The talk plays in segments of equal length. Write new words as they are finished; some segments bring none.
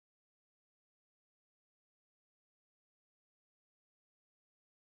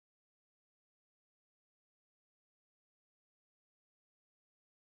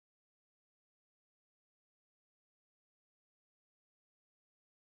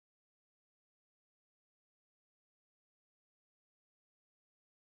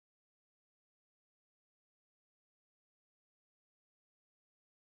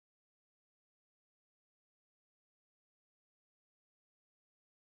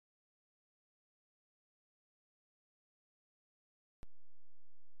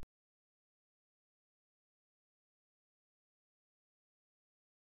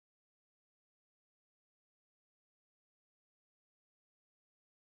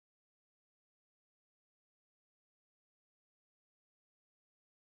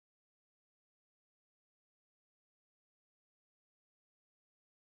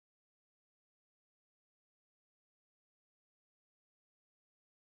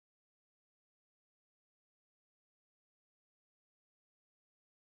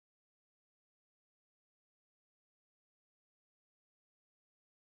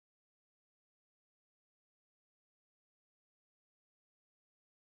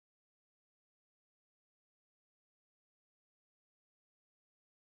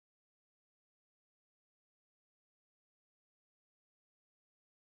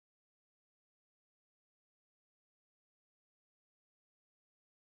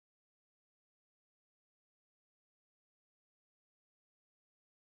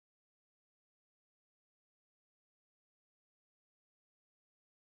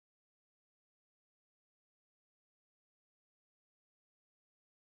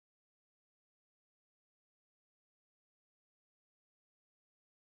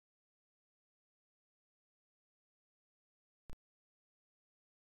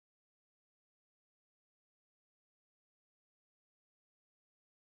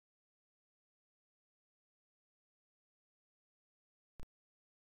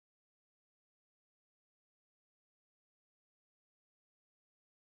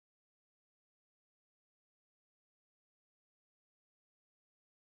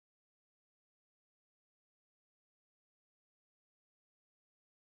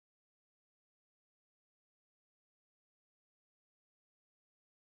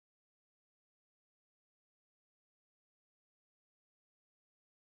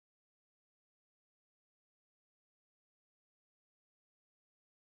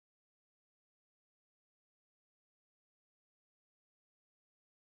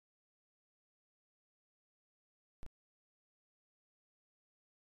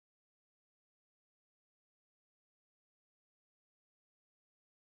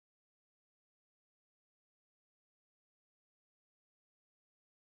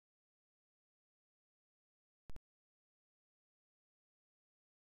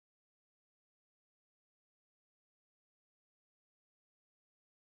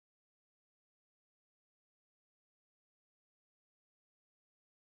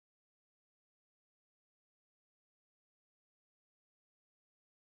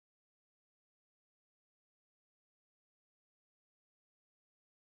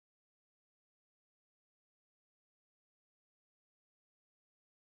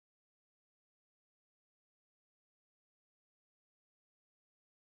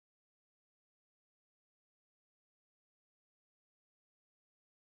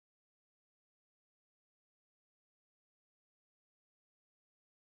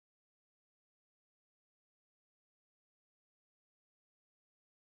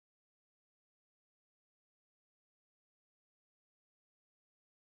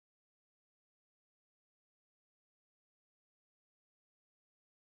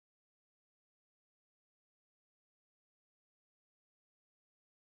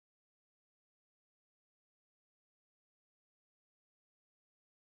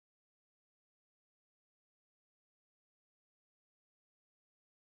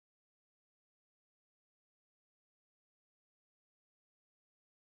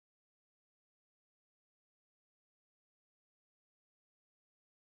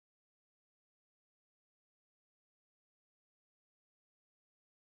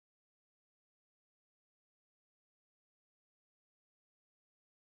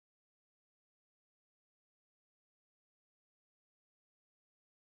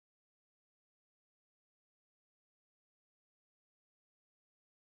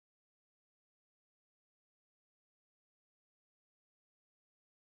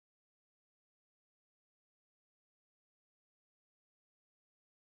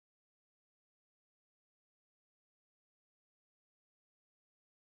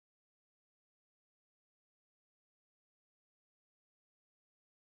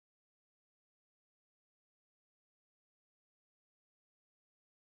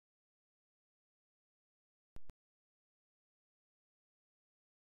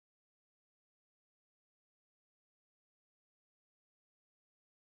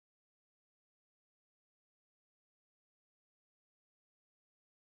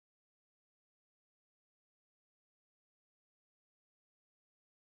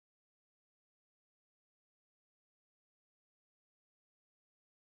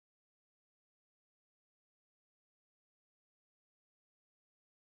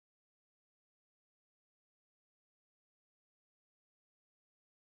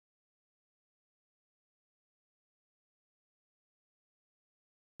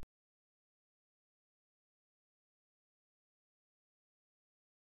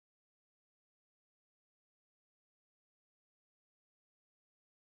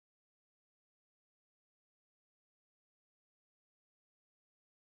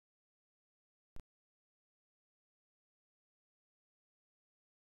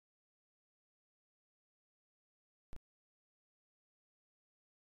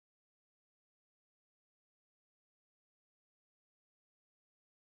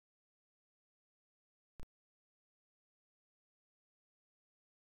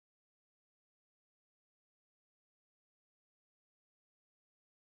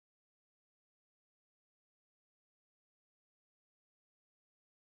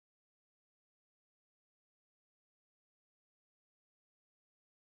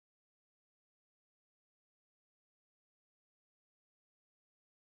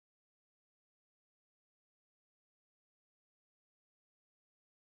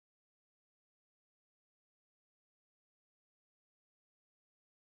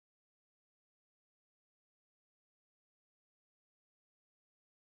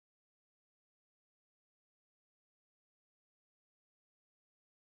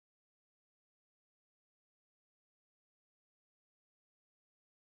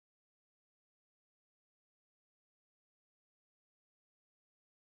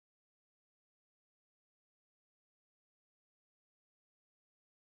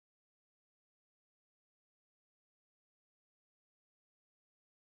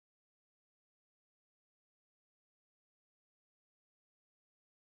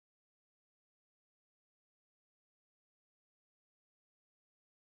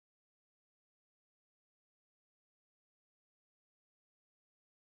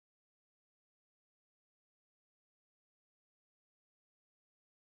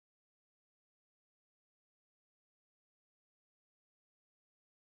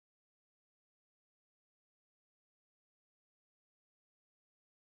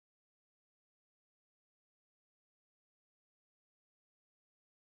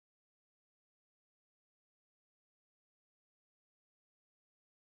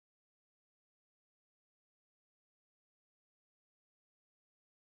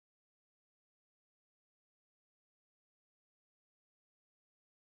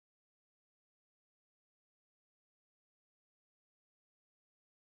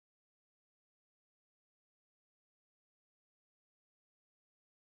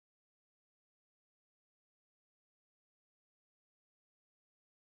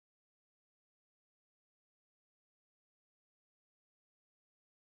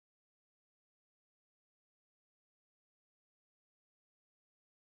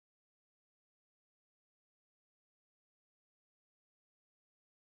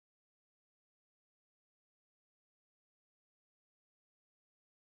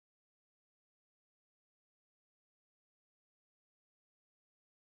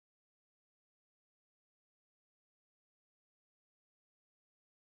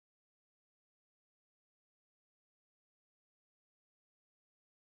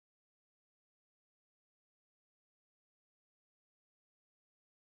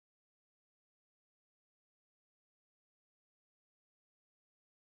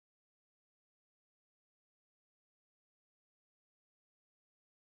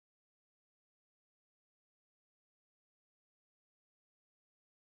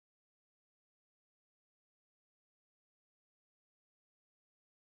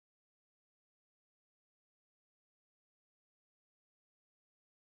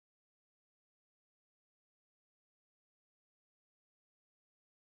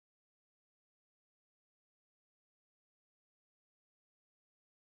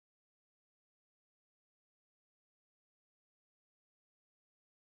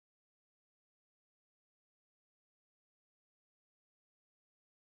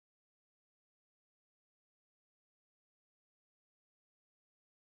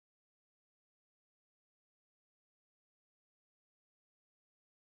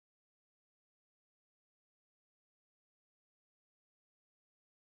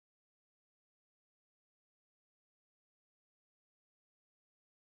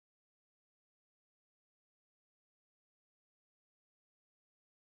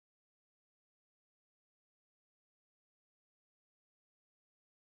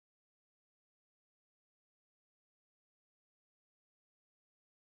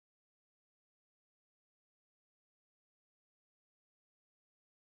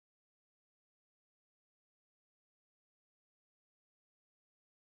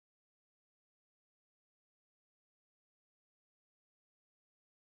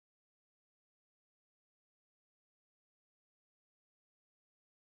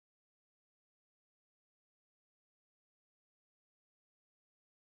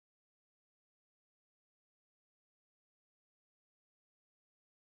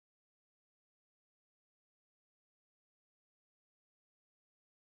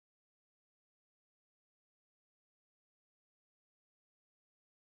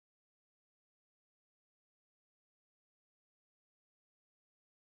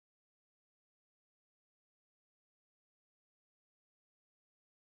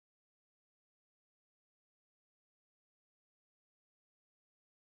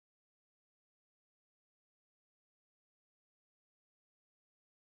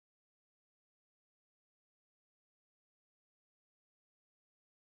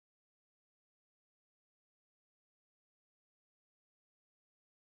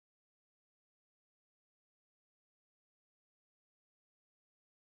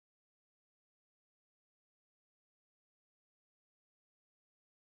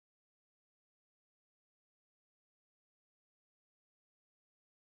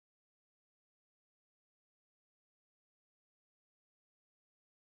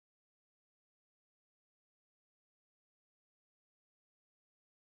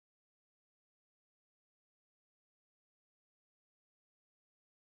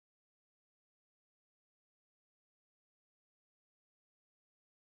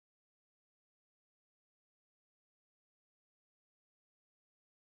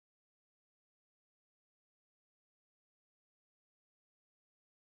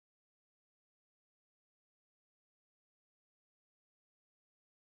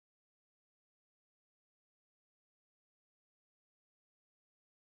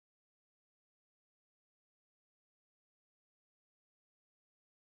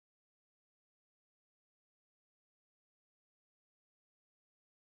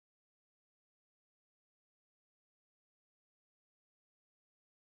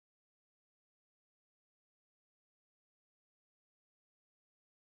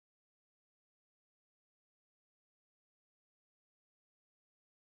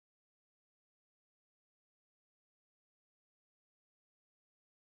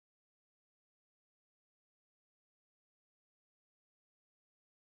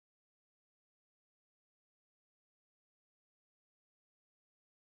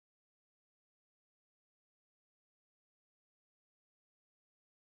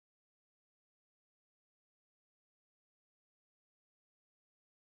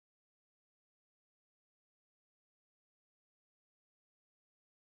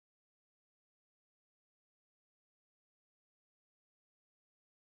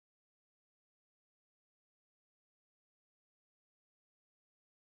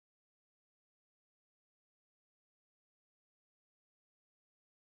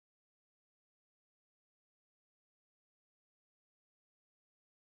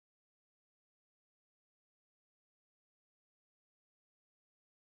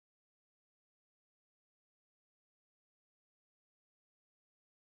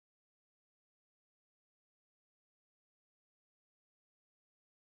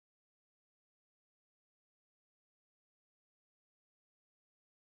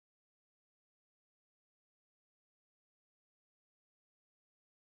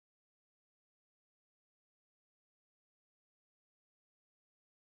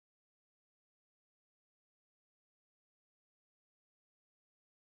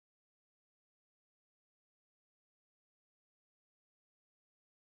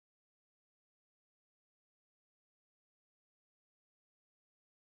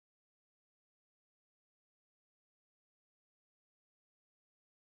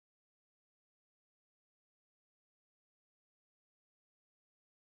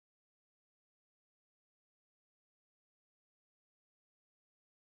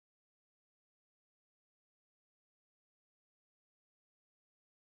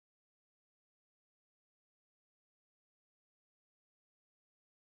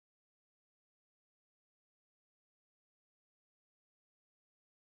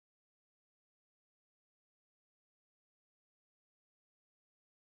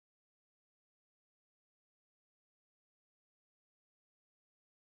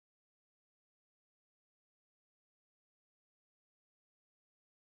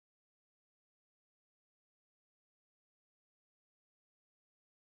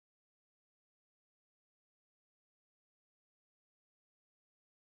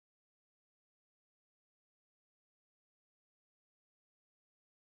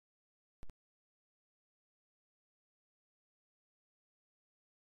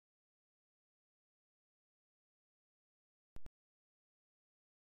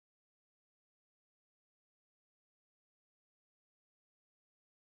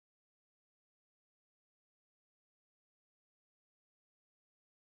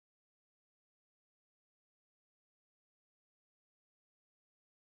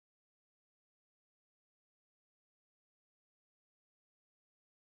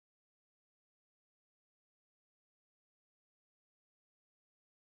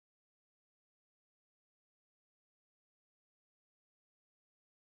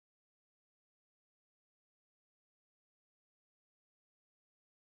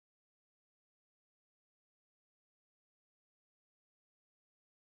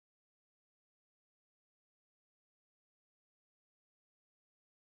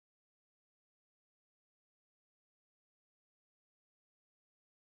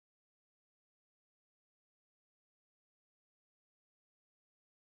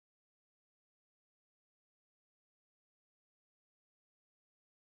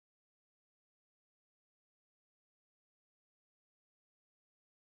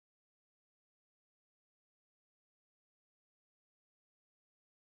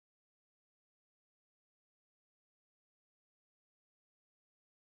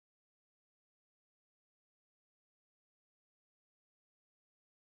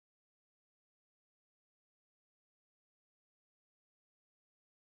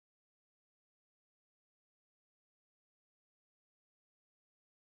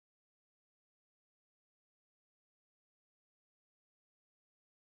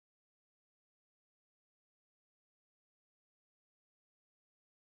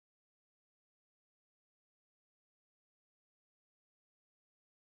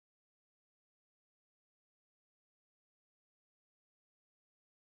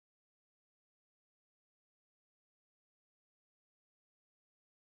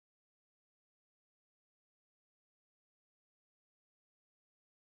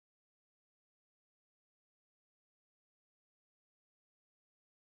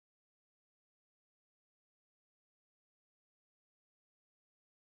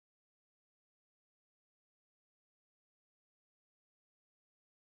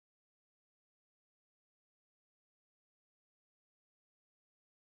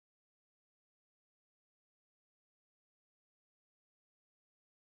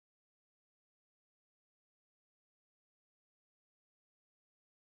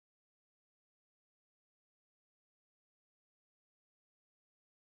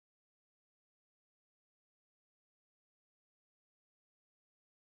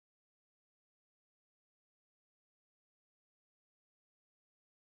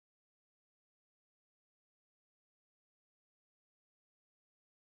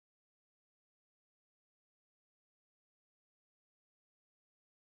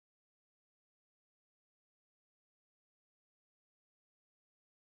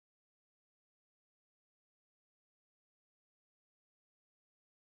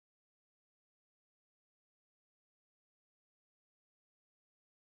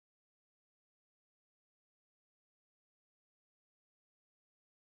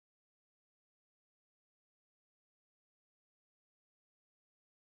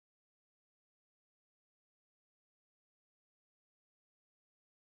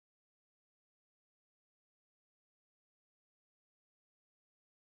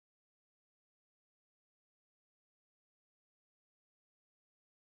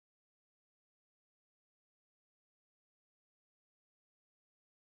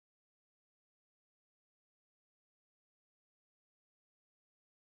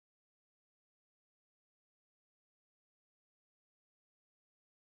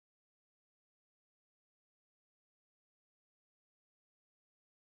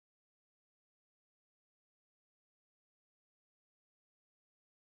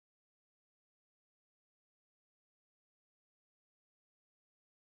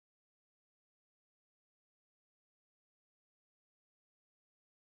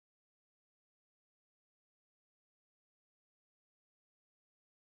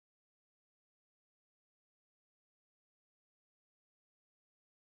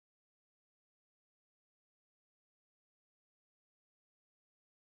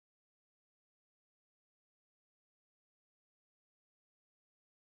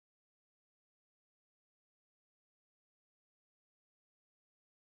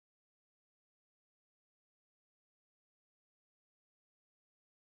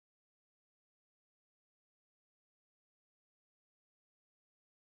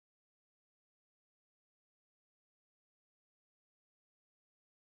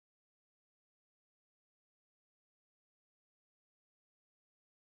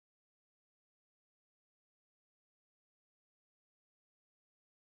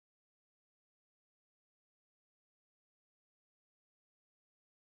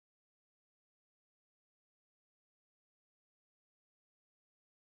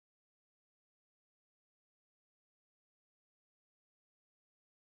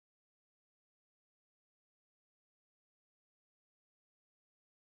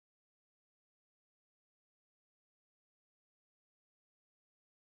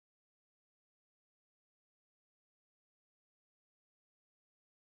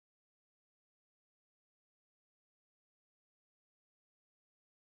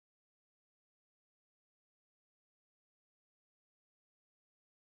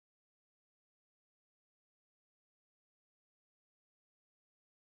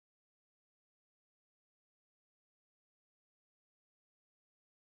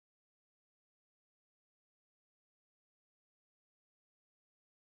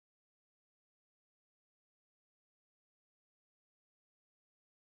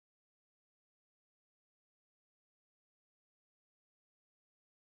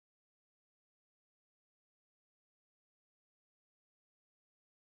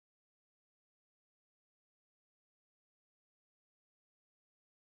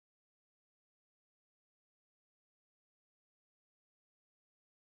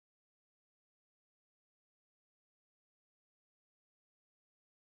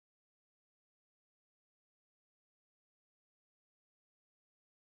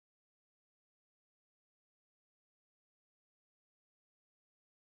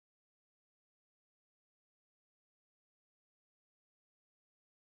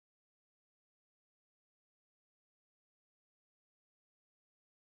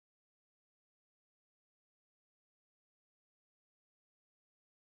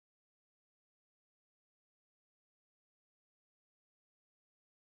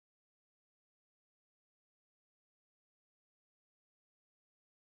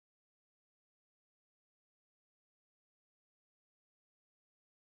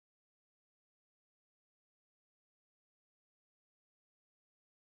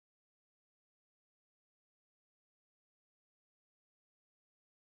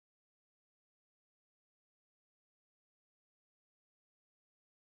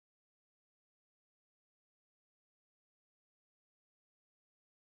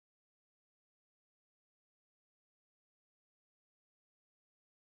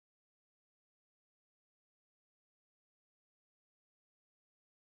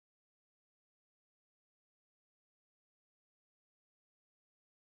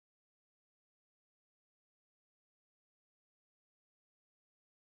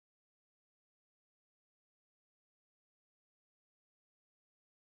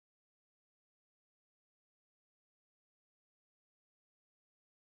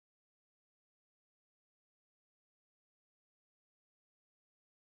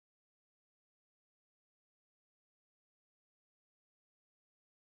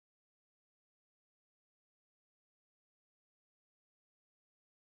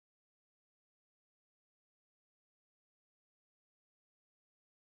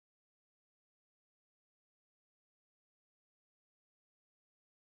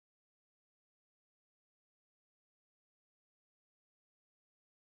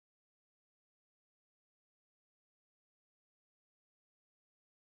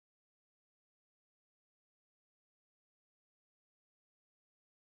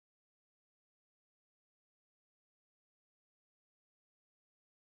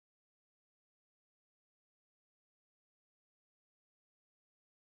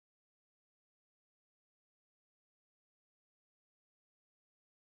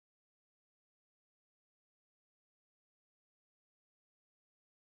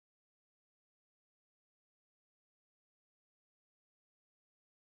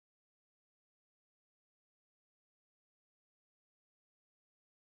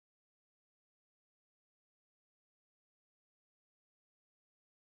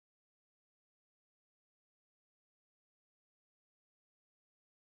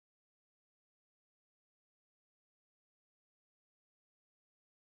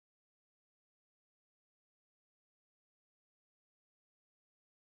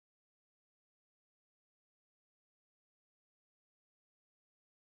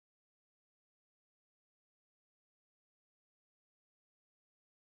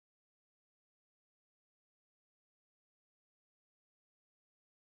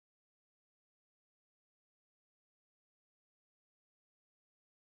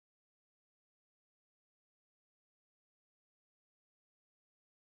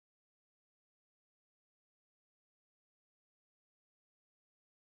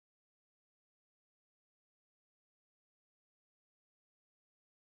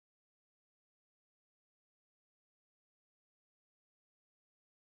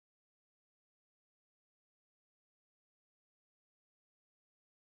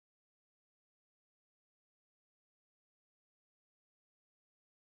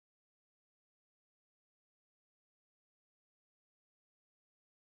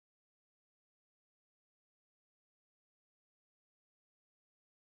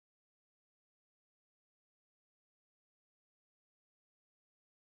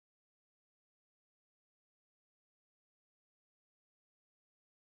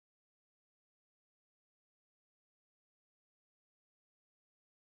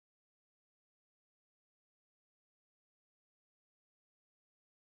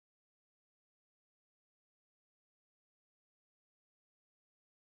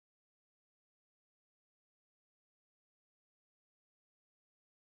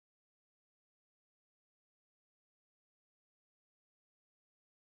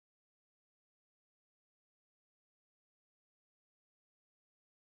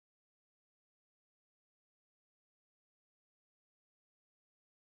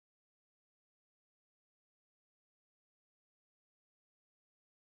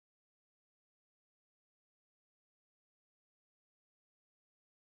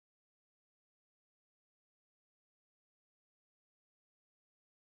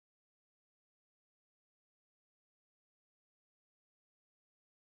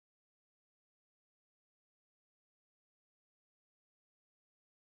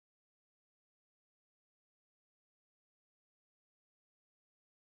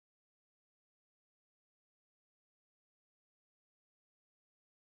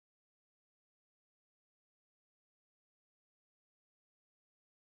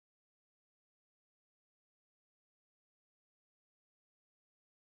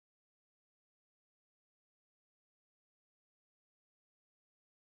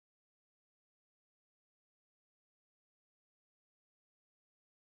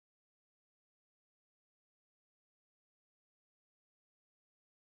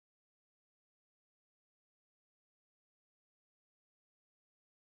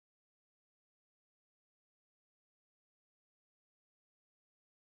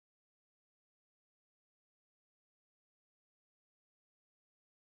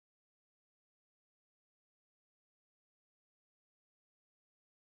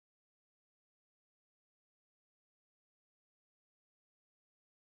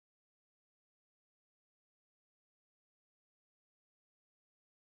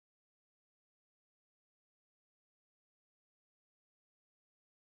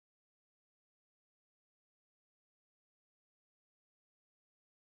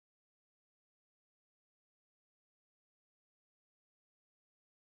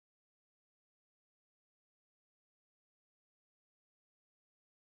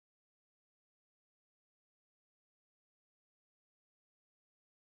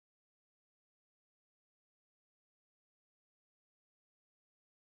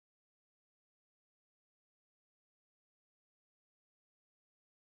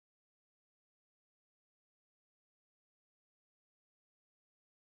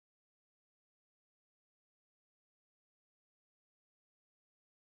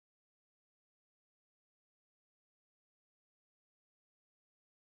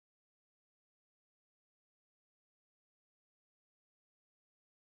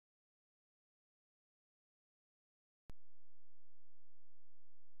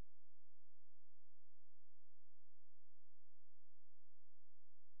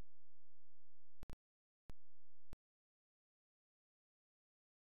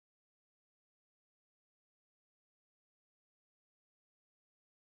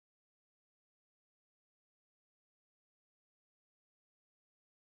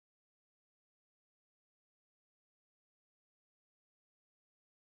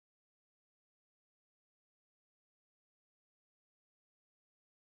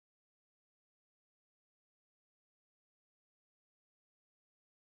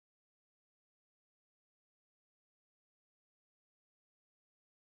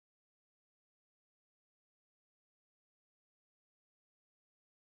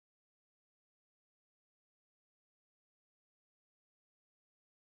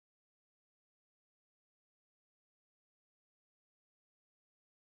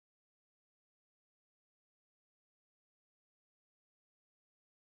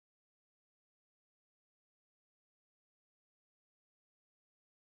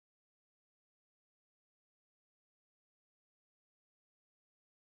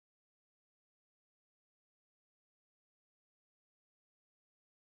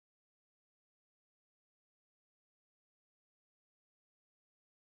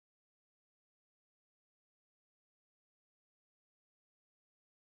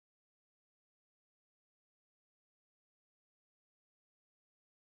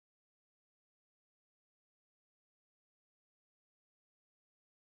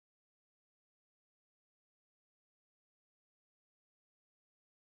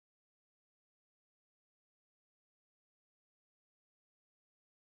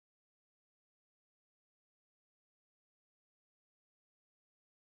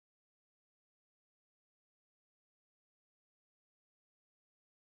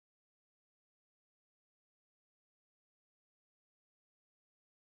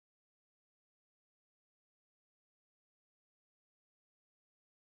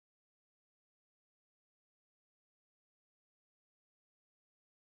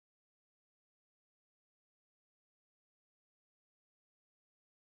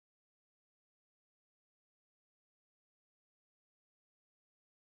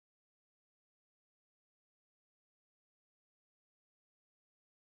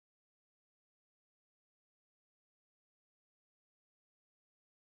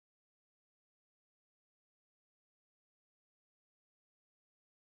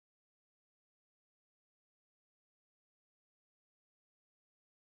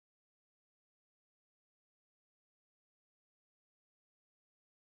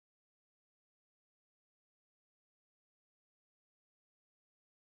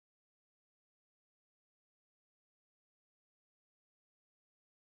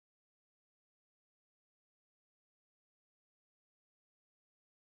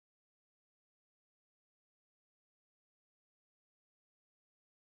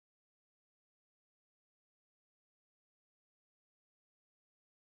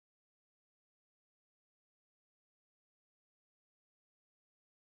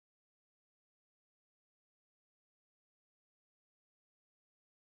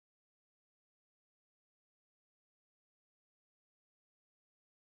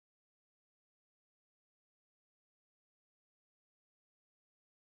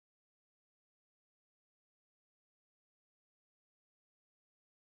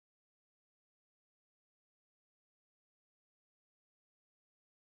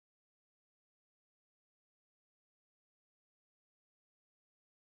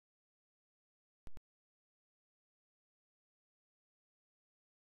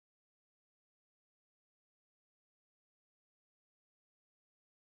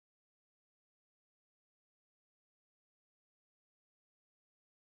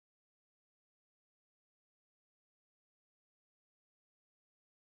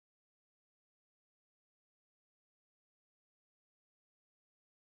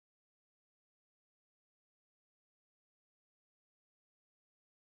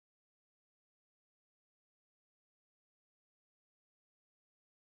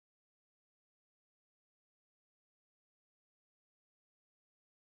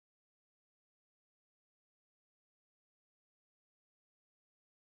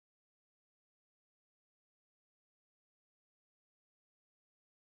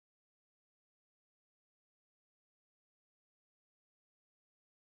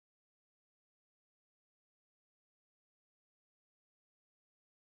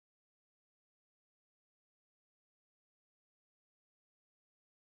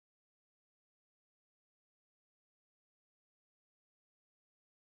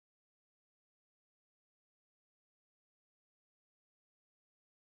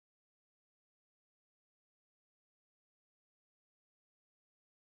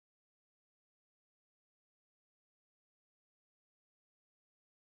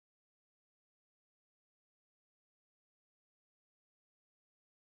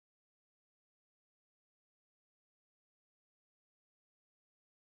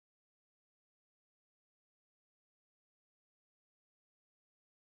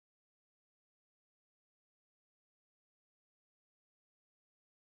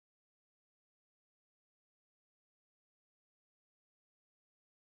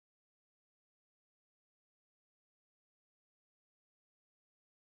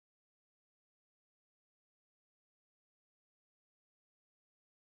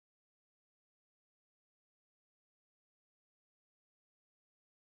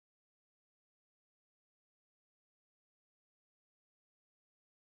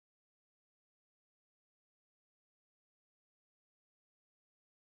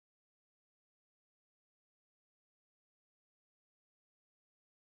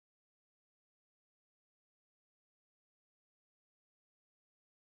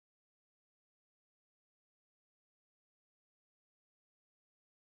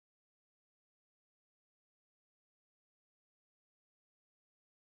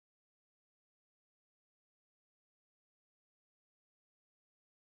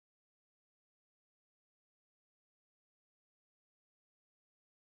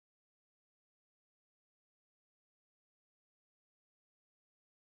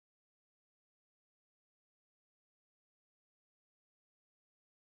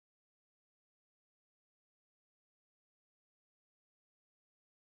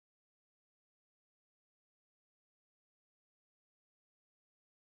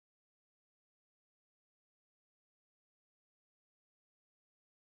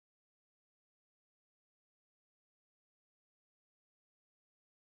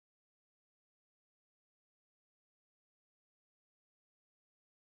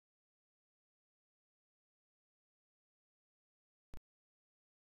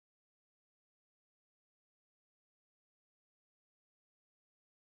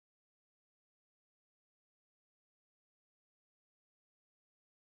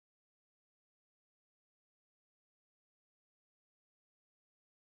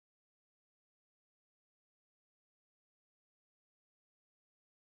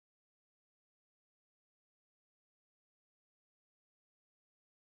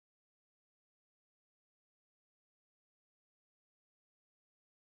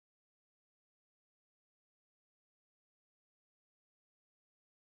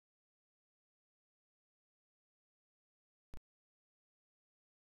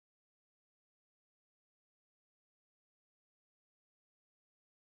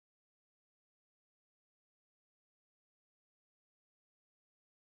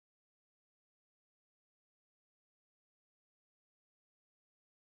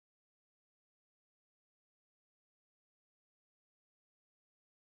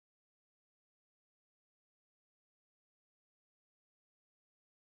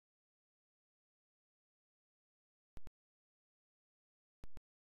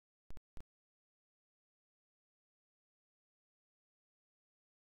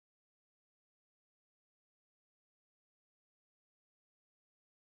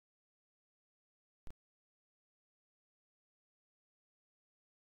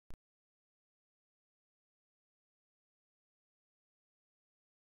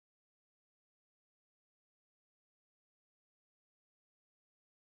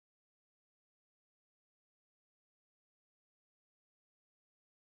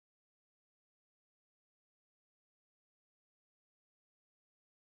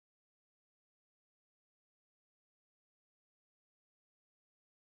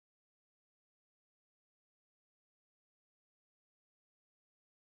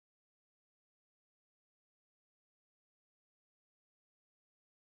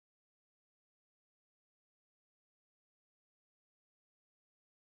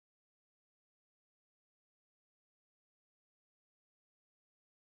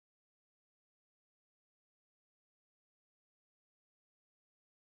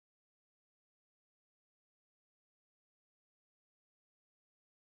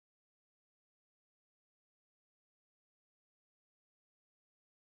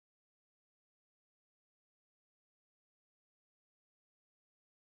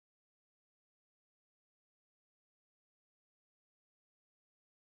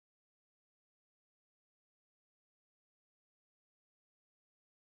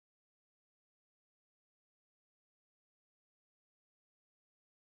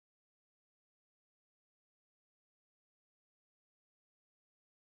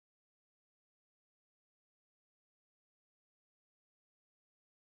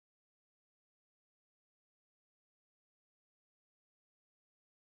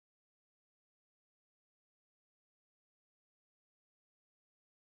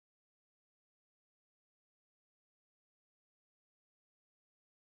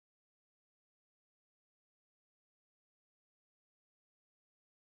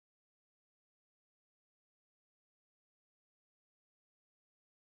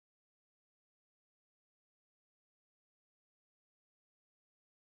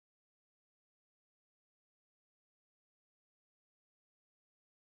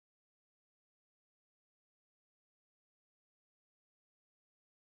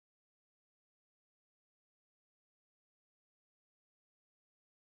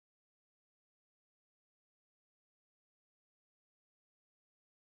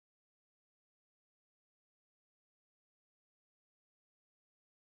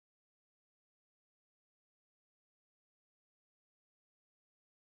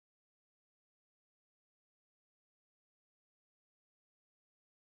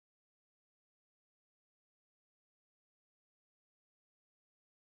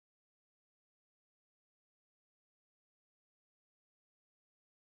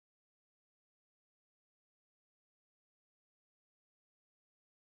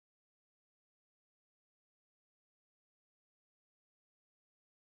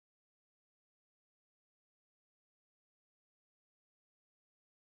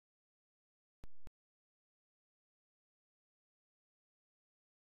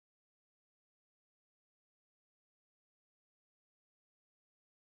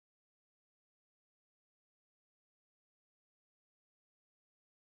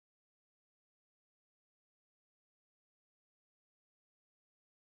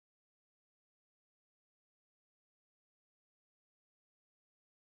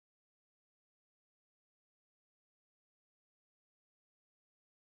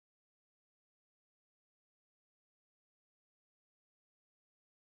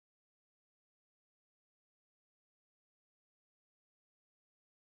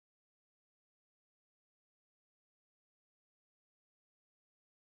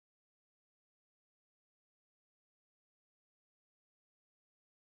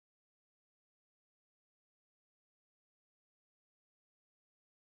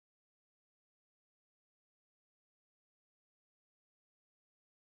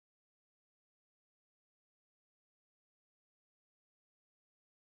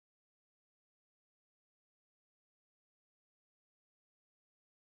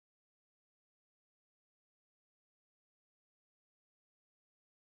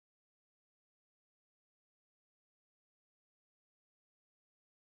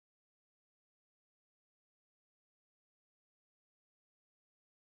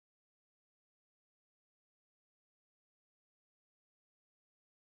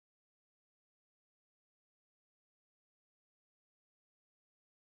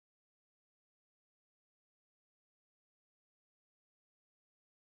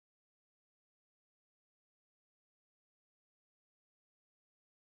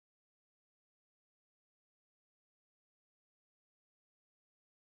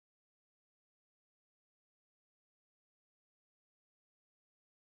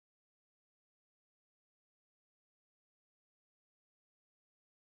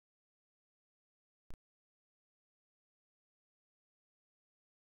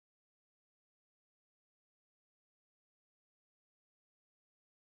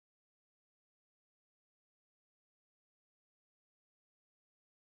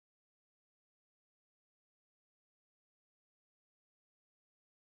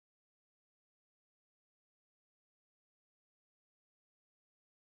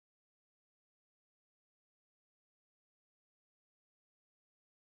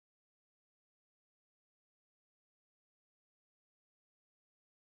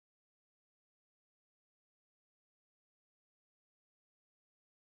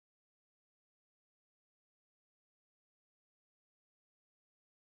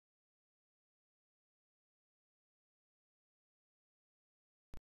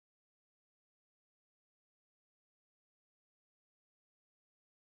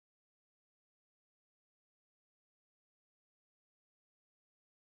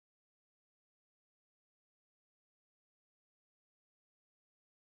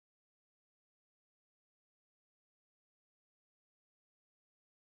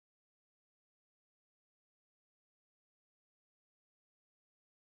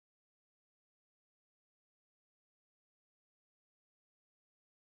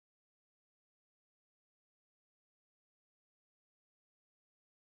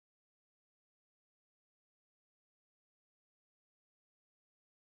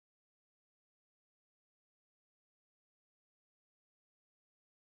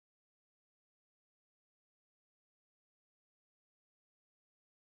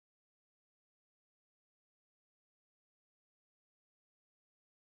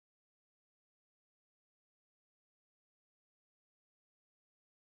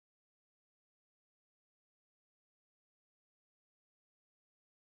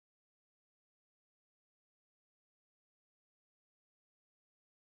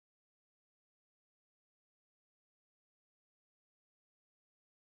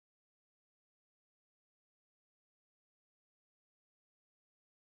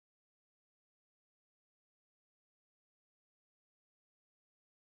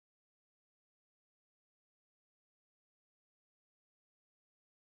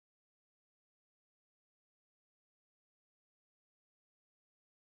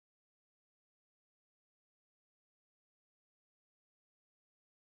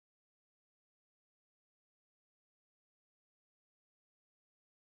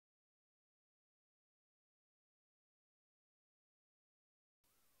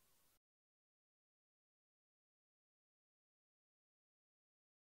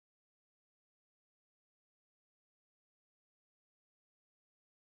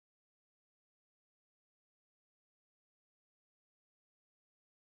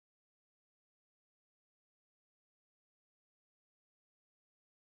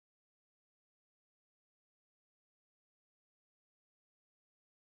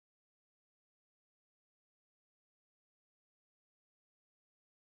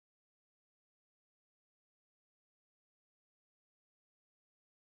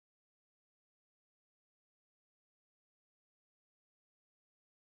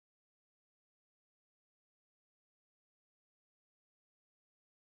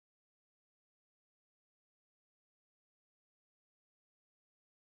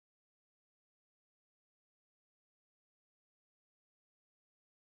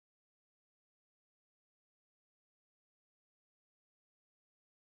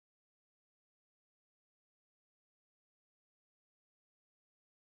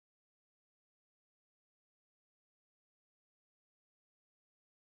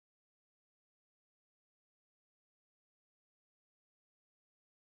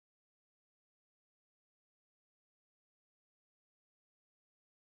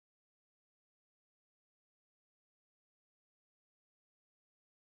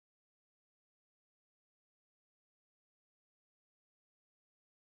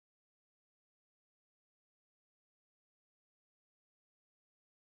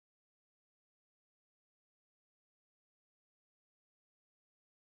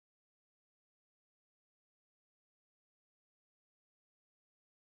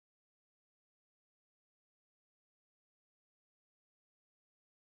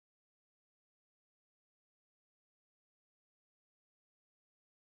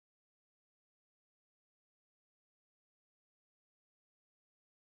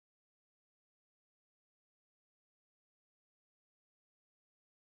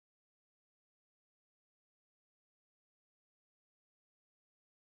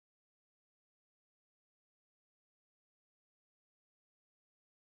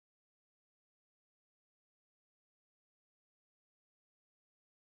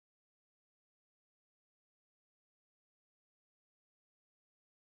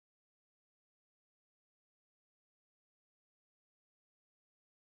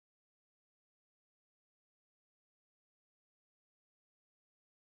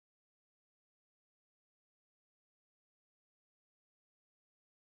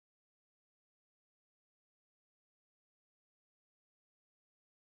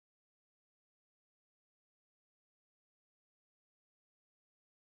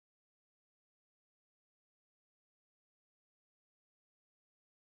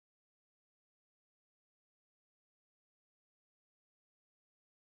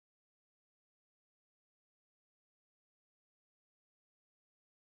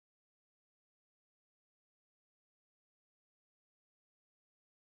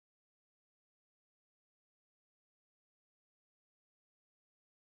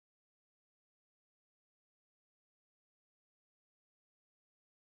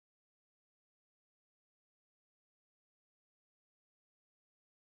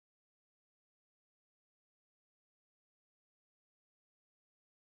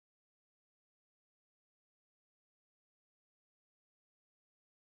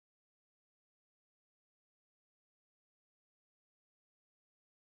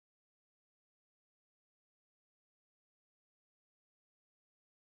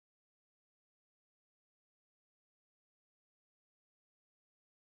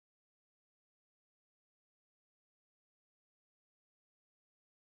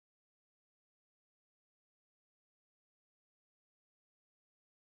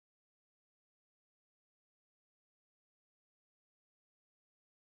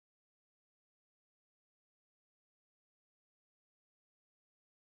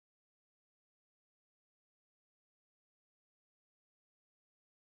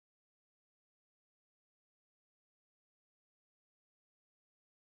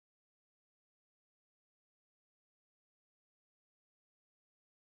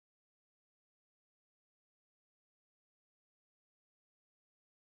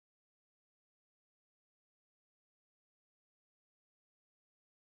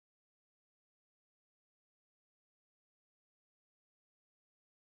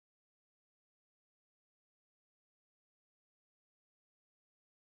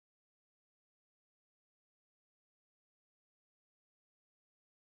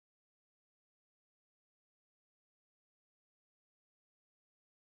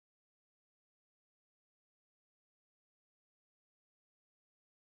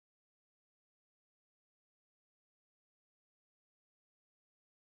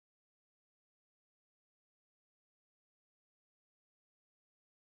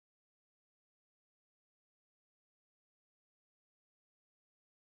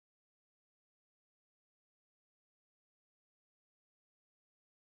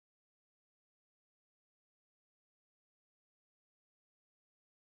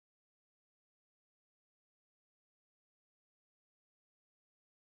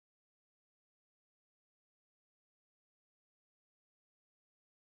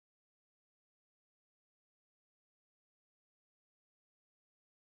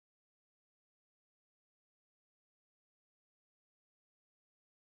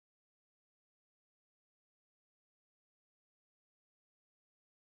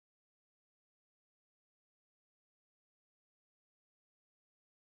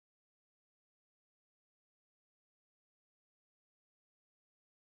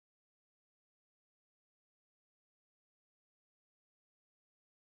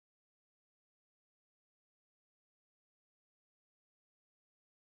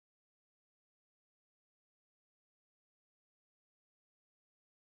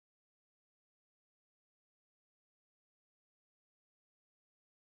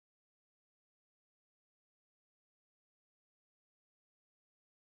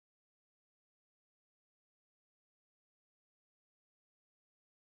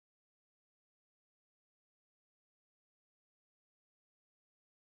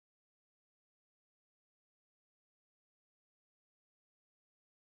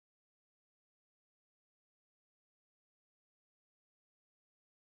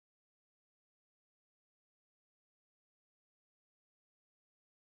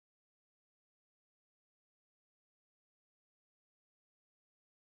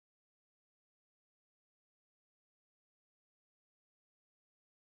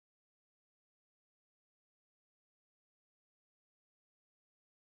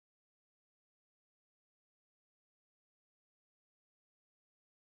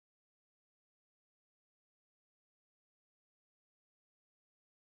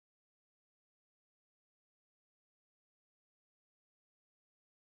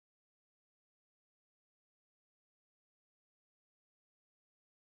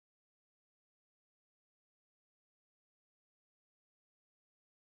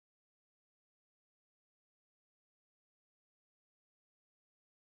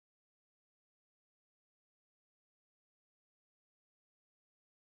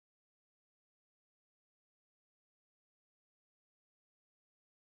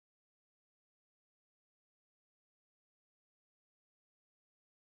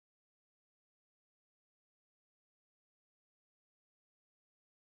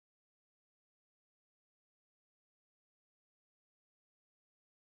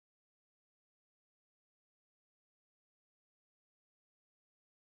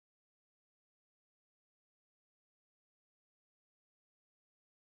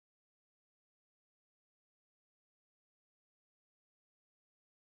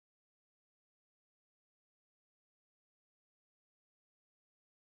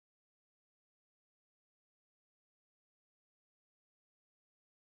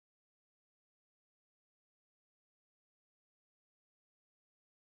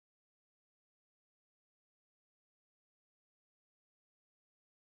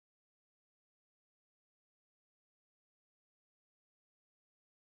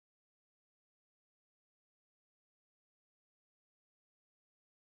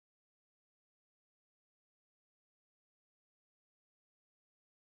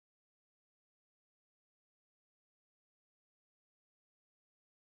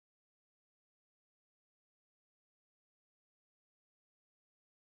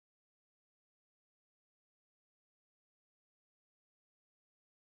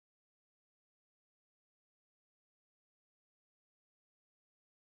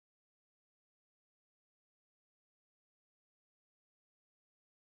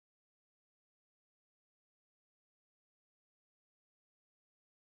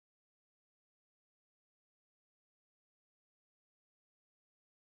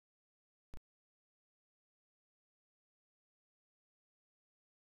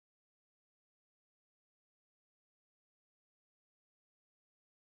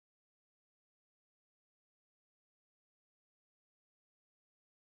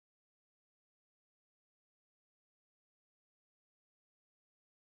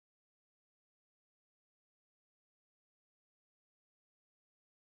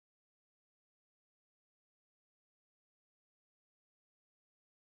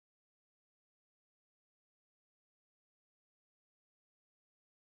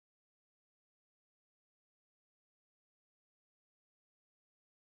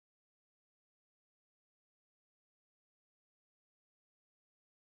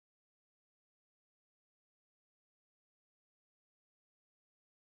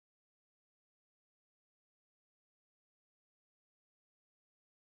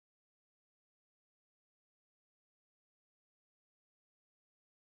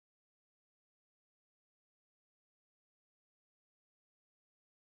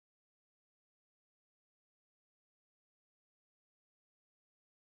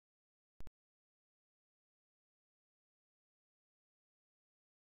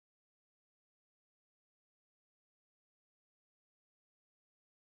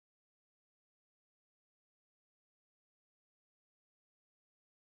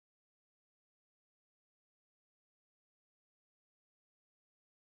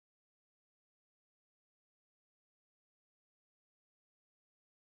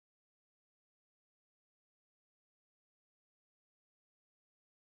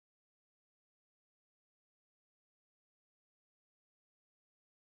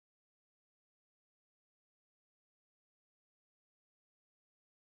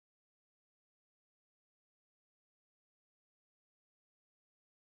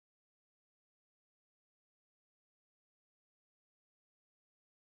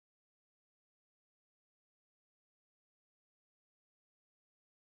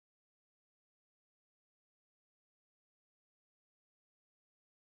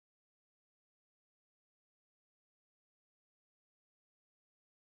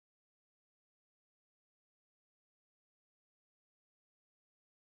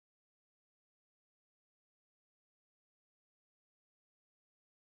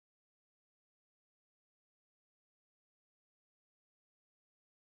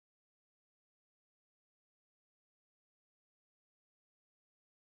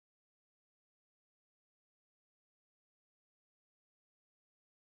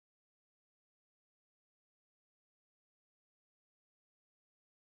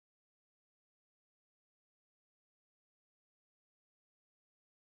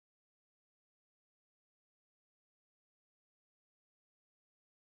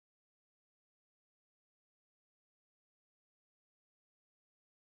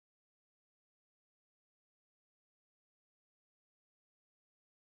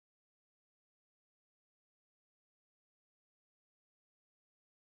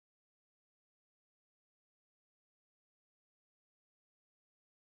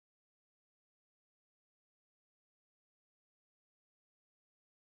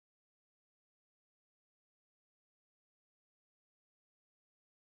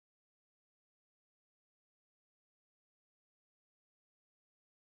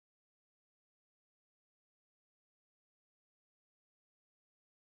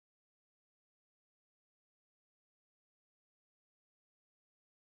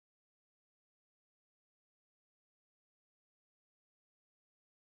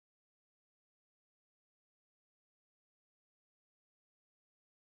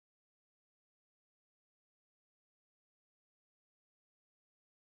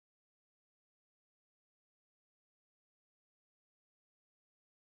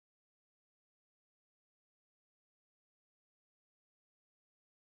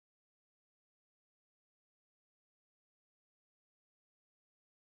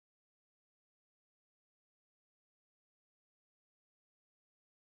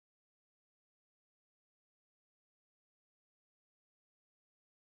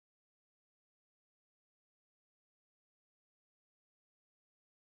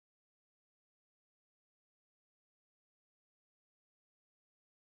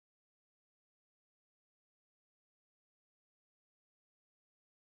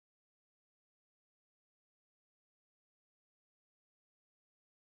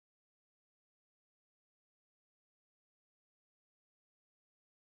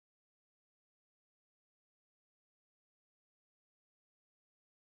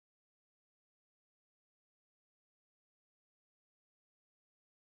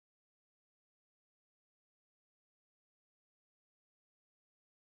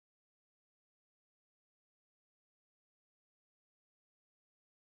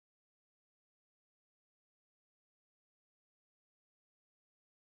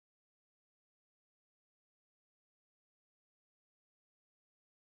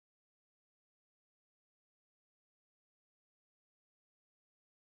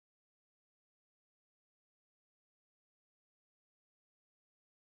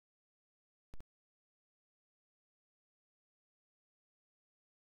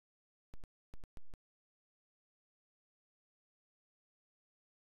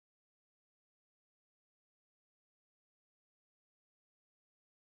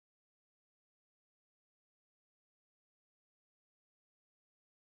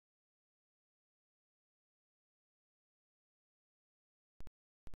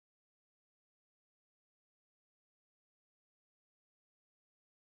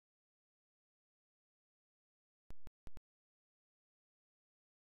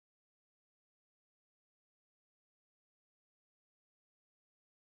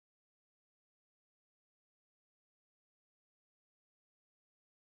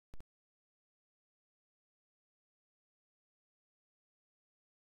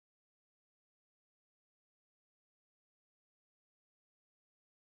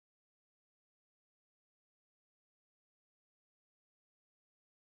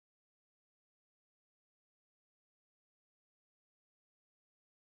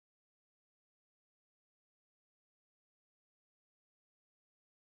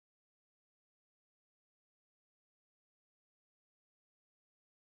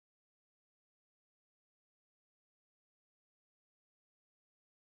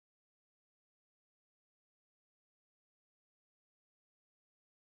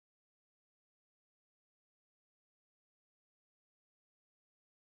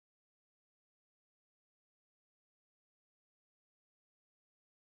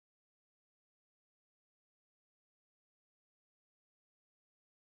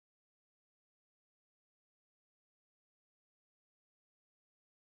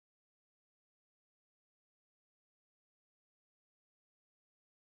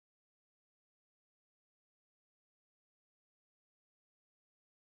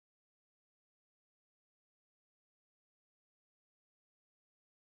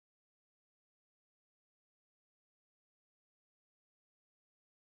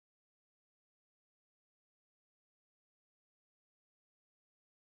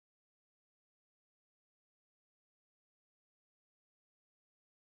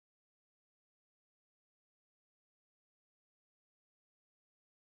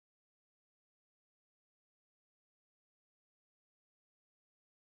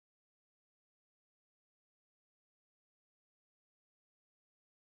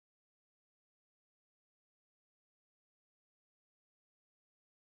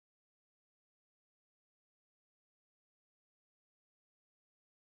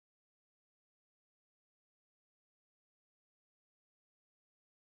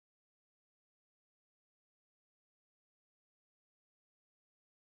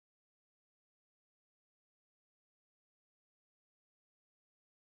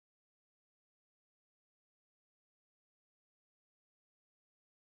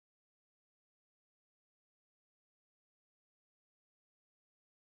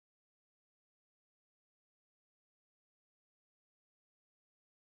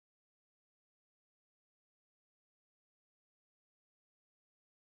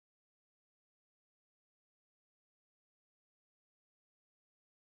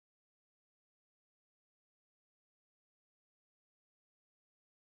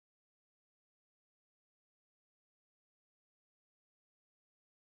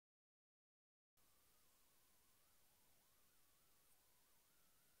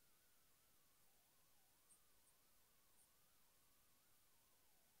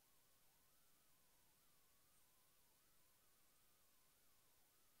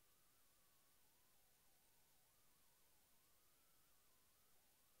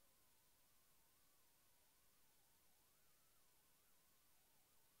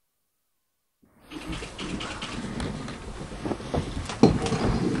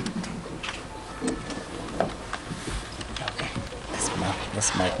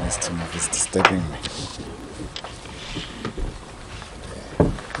This mic needs to move, it's disturbing me.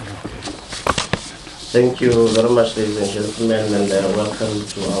 Thank you very much, ladies and gentlemen, and welcome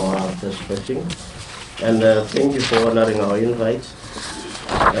to our first briefing. And thank you for honoring our invite.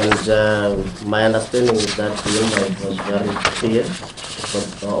 And my understanding is that the invite was very clear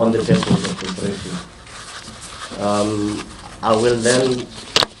but, on the purpose of the briefing. I will then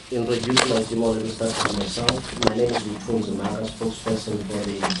introduce my team already started myself. My name is Eugene de Kock, spokesperson for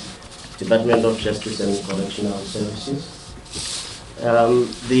the Department of Justice and Correctional Services.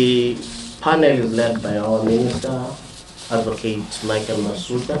 The panel is led by our Minister, Advocate Michael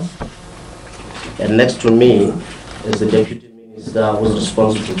Masutha, and next to me is the Deputy Minister who is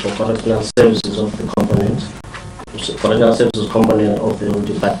responsible for correctional services of the component, correctional services component of the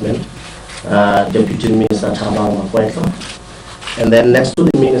department, Deputy Minister Thabang Makwetla. And then next to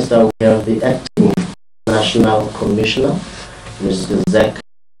the Minister we have the Acting National Commissioner, Mr. Zach.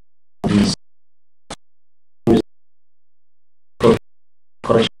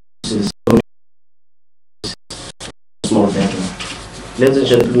 Ladies and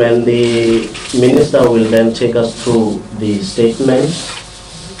gentlemen, the Minister will then take us through the statement,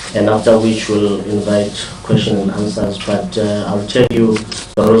 and after which we'll invite questions and answers. But I'll tell you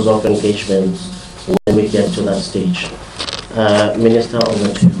the rules of engagement when we get to that stage. Minister,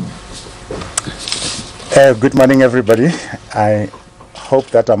 over to you. Good morning, everybody. I hope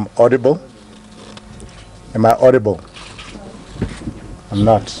that I'm audible. Am I audible? I'm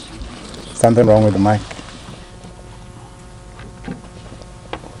not. Something wrong with the mic.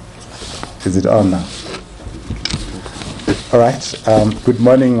 Is it on now? All right. Good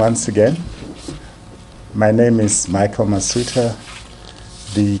morning once again. My name is Michael Masutha,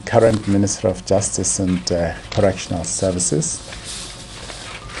 the current Minister of Justice and Correctional Services.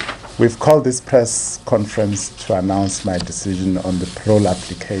 We've called this press conference to announce my decision on the parole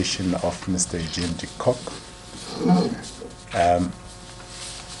application of Mr. Eugene de Kock.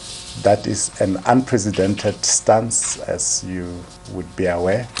 That is an unprecedented stance, as you would be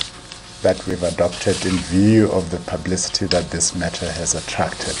aware, that we've adopted in view of the publicity that this matter has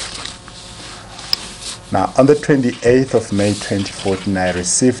attracted. Now, on the 28th of May 2014, I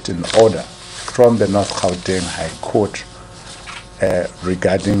received an order from the North Gauteng High Court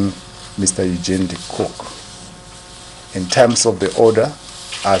regarding Mr. Eugene de Kock. In terms of the order,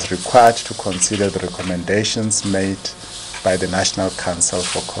 I was required to consider the recommendations made by the National Council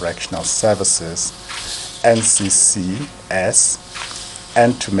for Correctional Services, NCCS,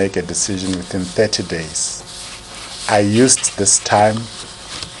 and to make a decision within 30 days. I used this time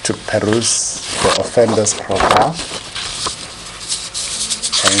to peruse the offender's profile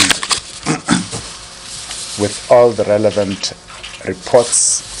and with all the relevant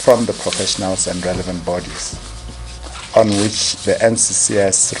reports from the professionals and relevant bodies on which the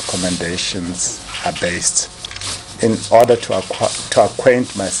NCCS recommendations are based, in order to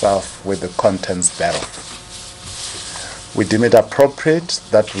acquaint myself with the contents thereof. We deem it appropriate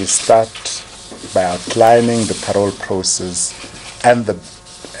that we start by outlining the parole process and the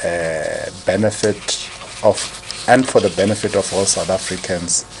for the benefit of all South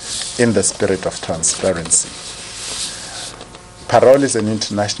Africans in the spirit of transparency. Parole is an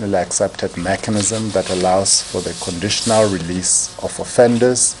internationally accepted mechanism that allows for the conditional release of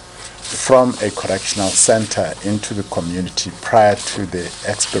offenders from a correctional center into the community prior to the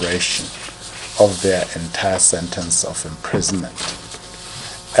expiration of their entire sentence of imprisonment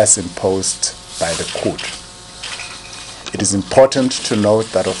as imposed by the court. It is important to note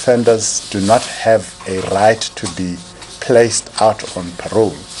that offenders do not have a right to be placed out on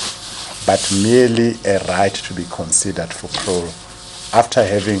parole, but merely a right to be considered for parole after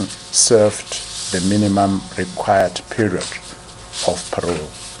having served the minimum required period of parole.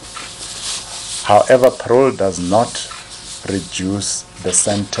 However, parole does not reduce the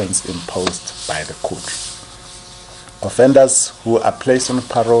sentence imposed by the court. Offenders who are placed on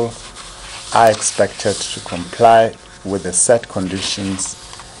parole are expected to comply with the set conditions,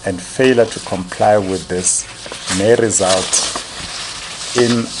 and failure to comply with this may result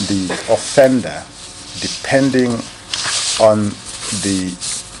in the offender, depending on the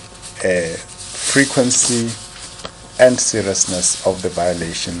frequency and seriousness of the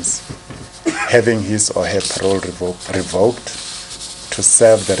violations, having his or her parole revoked to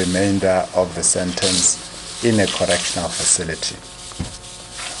serve the remainder of the sentence in a correctional facility.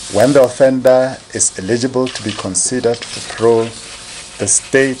 When the offender is eligible to be considered for parole,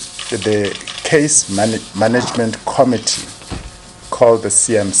 the Case Management Committee, called the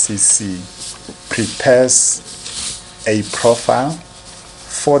CMCC, prepares a profile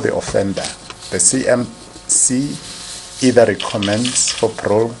for the offender. The CMC either recommends for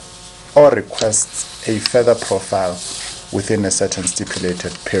parole or requests a further profile within a certain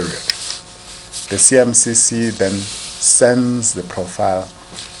stipulated period. The CMCC then sends the profile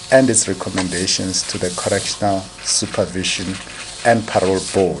and its recommendations to the Correctional Supervision and Parole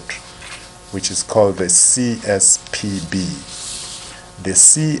Board, which is called the CSPB. The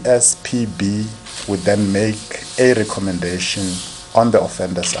CSPB would then make a recommendation on the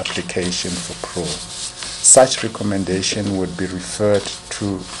offender's application for parole. Such recommendation would be referred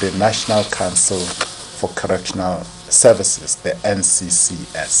to the National Council for Correctional Services, the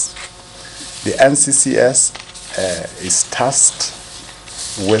NCCS. The NCCS is tasked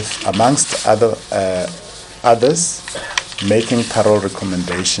with, amongst others, making parole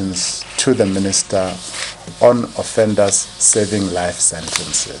recommendations to the Minister on offenders serving life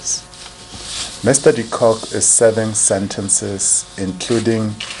sentences. Mr. de Kock is serving sentences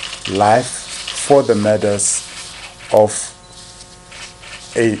including life for the murders of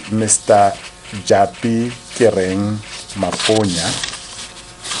a Mr. Japi Kereng Maponya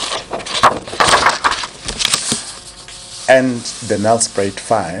and the Nelspruit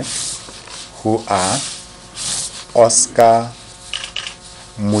Five, who are Oscar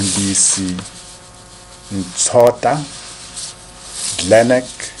Mulisi Ntsota,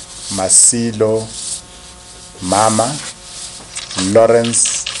 Glenek Masilo Mama,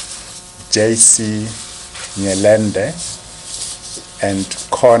 Lawrence J.C. Nyelende, and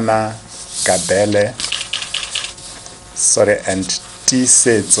Kona Gabele, and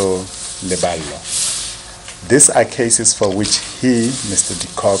Tisetso Leballo. These are cases for which he, Mr. de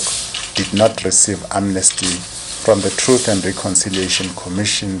Kock, did not receive amnesty from the Truth and Reconciliation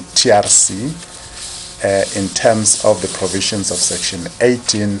Commission, TRC, in terms of the provisions of Section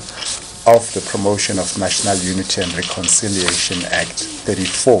 18 of the Promotion of National Unity and Reconciliation Act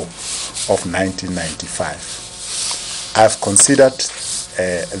 34 of 1995. I have considered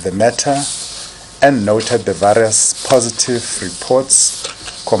the matter and noted the various positive reports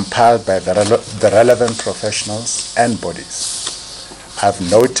compiled by the relevant professionals and bodies. I have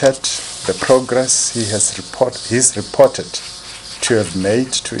noted the progress he's reported to have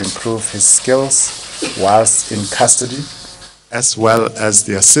made to improve his skills whilst in custody, as well as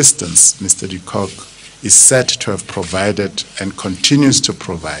the assistance Mr. de Kock is said to have provided and continues to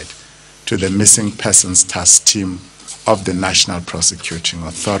provide to the Missing Persons Task Team of the National Prosecuting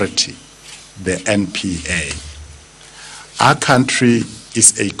Authority, the NPA. Our country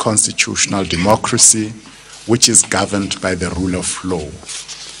is a constitutional democracy which is governed by the rule of law.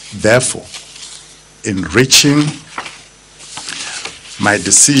 Therefore, in reaching my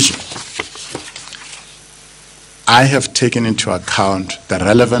decision, I have taken into account the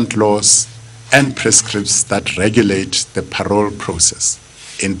relevant laws and prescripts that regulate the parole process,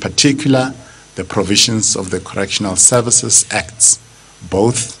 in particular the provisions of the Correctional Services Acts,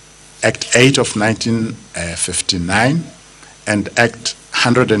 both Act 8 of 1959 and Act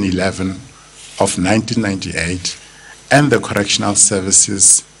 111 of 1998, and the Correctional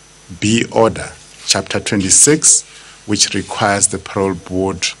Services B Order, Chapter 26, which requires the parole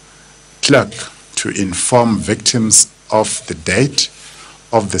board clerk to inform victims of the date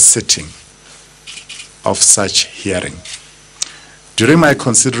of the sitting of such hearing. During my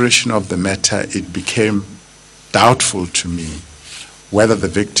consideration of the matter, it became doubtful to me whether the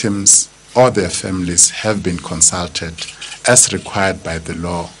victims or their families have been consulted as required by the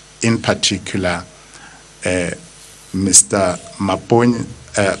law, in particular Mr. Maponya,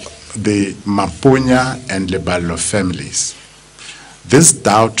 the Maponya and Leballo families. This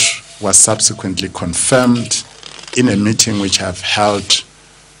doubt was subsequently confirmed in a meeting which I've held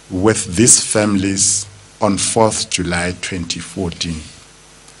with these families on 4th July 2014.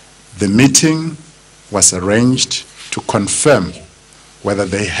 The meeting was arranged to confirm whether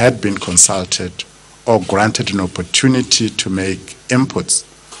they had been consulted or granted an opportunity to make inputs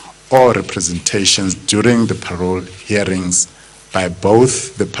or representations during the parole hearings by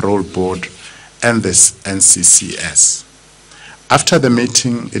both the parole board and the NCCS. After the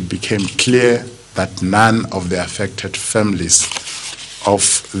meeting, it became clear that none of the affected families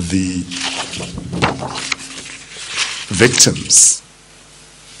of the victims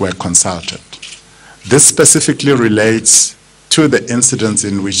were consulted. This specifically relates to the incidents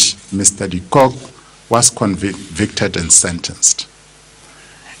in which Mr. de Kock was convicted and sentenced.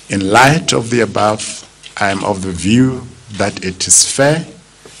 In light of the above, I am of the view that it is fair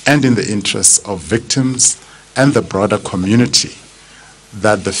and in the interests of victims and the broader community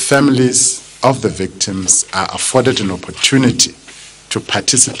that the families of the victims are afforded an opportunity to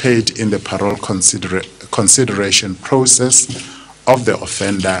participate in the parole consideration process of the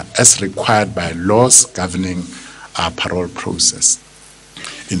offender as required by laws governing parole process.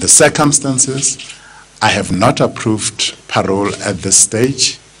 In the circumstances, I have not approved parole at this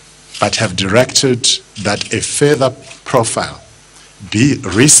stage, but have directed that a further profile be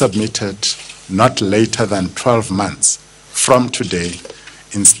resubmitted not later than 12 months from today,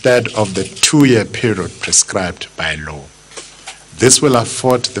 instead of the 2-year period prescribed by law. This will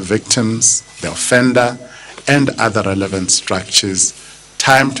afford the victims, the offender, and other relevant structures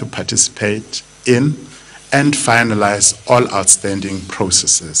time to participate in and finalize all outstanding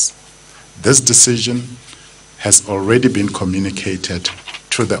processes. This decision has already been communicated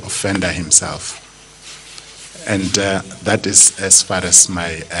to the offender himself. And that is as far as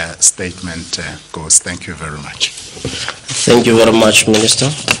my statement goes. Thank you very much. Thank you very much, Minister.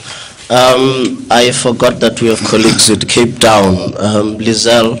 I forgot that we have colleagues at Cape Town.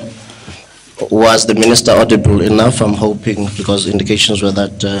 Lizelle, was the Minister audible enough? I'm hoping, because indications were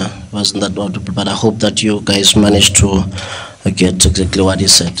that wasn't that audible, but I hope that you guys managed to get exactly what he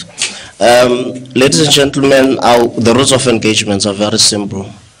said. Ladies and gentlemen, the rules of engagements are very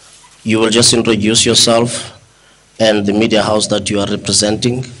simple. You will just introduce yourself and the media house that you are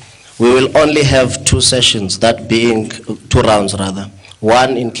representing. We will only have 2 sessions, that being 2 rounds rather,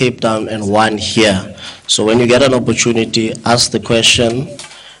 one in Cape Town and one here. So when you get an opportunity, ask the question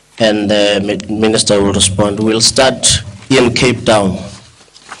and the Minister will respond. We'll start in Cape Town.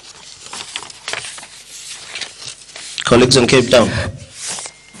 Colleagues in Cape Town.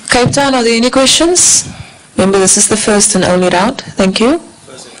 Cape Town, are there any questions? Remember, this is the first and only round. Thank you.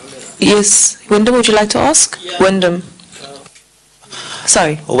 Yes, Wyndham, would you like to ask? Yeah. Wyndham.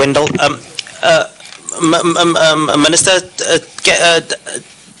 Sorry. Wendell, Minister,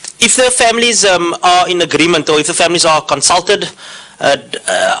 if the families are in agreement, or if the families are consulted,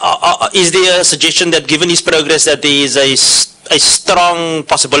 is there a suggestion that given his progress that there is a strong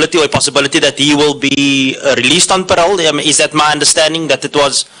possibility, or a possibility that he will be released on parole? Is that my understanding, that it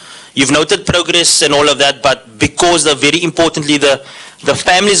was, you've noted progress and all of that, but because very importantly the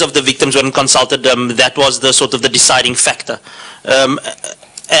families of the victims weren't consulted, that was the sort of the deciding factor.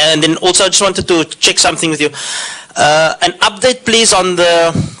 And then also I just wanted to check something with you. An update please on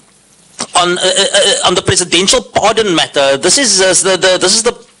the presidential pardon matter. This is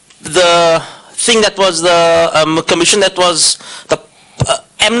the thing that was the commission, that was the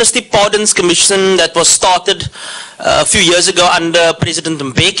Amnesty Pardons Commission that was started a few years ago under President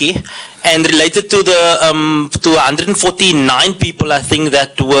Mbeki, and related to the to 149 people, I think,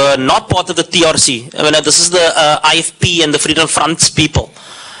 that were not part of the TRC. I mean, this is the IFP and the Freedom Front's people.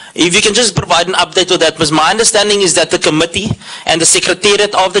 If you can just provide an update to that, because my understanding is that the committee and the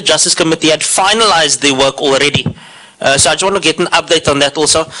Secretariat of the Justice Committee had finalized their work already. So I just want to get an update on that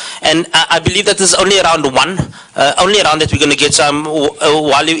also. And I believe that there's only around only around that we're going to get some,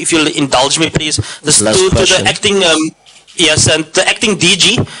 while if you'll indulge me please, this to the acting, yes, and the acting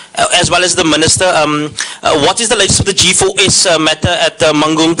DG, as well as the Minister. What is the latest of the G4S matter at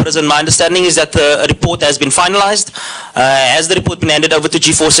Mangung prison? My understanding is that the report has been finalized. Has the report been handed over to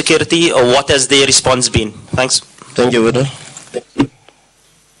G4 Security, or what has their response been? Thanks. Thank you, Widow.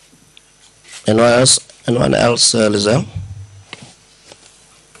 Anyone else, Lizelle?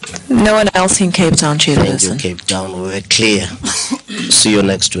 No one else in Cape Town, Chairperson. Thank you, Cape Town. We were clear. See you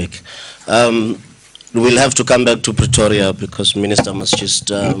next week. We'll have to come back to Pretoria because Minister must just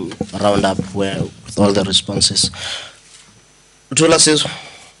round up with all the responses. Tula says.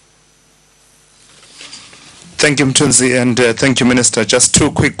 Thank you, Mtunzi, and thank you, Minister. Just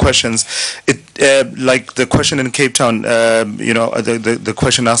 2 quick questions. Like the question in Cape Town, the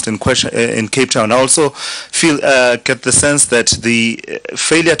question asked in Cape Town, I also get the sense that the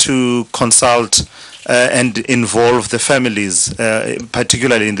failure to consult and involve the families,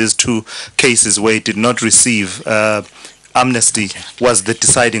 particularly in these 2 cases where it did not receive amnesty, was the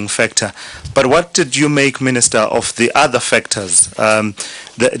deciding factor. But what did you make, Minister, of the other factors?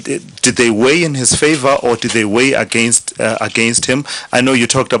 Did they weigh in his favor, or did they weigh against him? I know you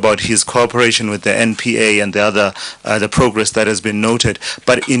talked about his cooperation with the NPA and the other the progress that has been noted.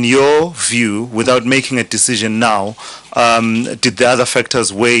 But in your view, without making a decision now, did the other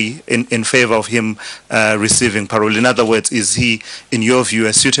factors weigh in favor of him receiving parole? In other words, is he, in your view,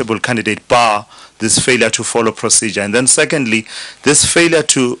 a suitable candidate bar this failure to follow procedure? And then secondly, this failure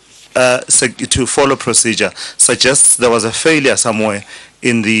to follow procedure suggests there was a failure somewhere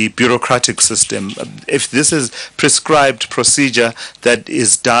in the bureaucratic system. If this is prescribed procedure that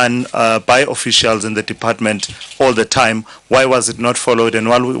is done by officials in the department all the time, why was it not followed? And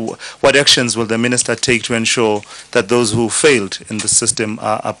what actions will the Minister take to ensure that those who failed in the system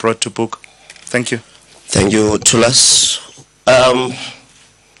are brought to book? Thank you. Thank you, Tulas. All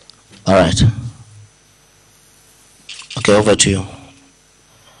right. Okay, over to you.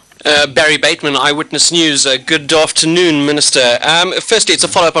 Barry Bateman, Eyewitness News. Good afternoon, Minister. Firstly, it's a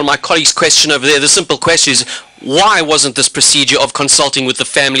follow-up on my colleague's question over there. The simple question is, why wasn't this procedure of consulting with the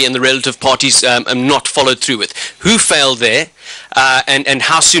family and the relative parties not followed through with? Who failed there? And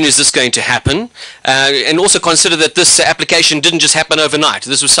how soon is this going to happen? And also consider that this application didn't just happen overnight.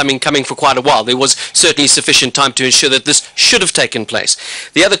 This was something coming for quite a while. There was certainly sufficient time to ensure that this should have taken place.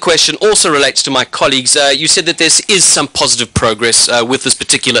 The other question also relates to my colleagues. You said that there is some positive progress with this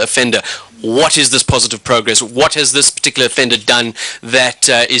particular offender. What is this positive progress? What has this particular offender done that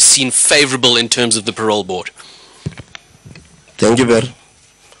is seen favorable in terms of the parole board? Thank you, Barry.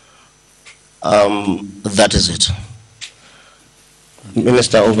 That is it.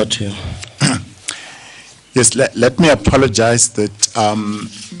 Minister, over to you. Yes, let me apologize that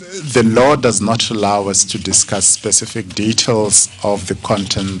the law does not allow us to discuss specific details of the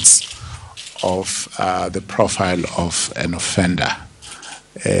contents of the profile of an offender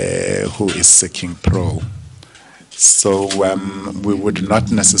who is seeking parole. So we would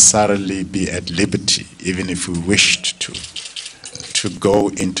not necessarily be at liberty, even if we wished to go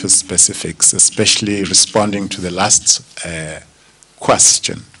into specifics, especially responding to the last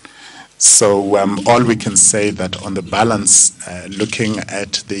question. So all we can say that on the balance, looking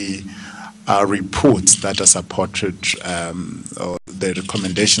at the reports that are supported, or the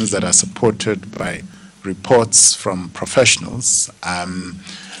recommendations that are supported by reports from professionals,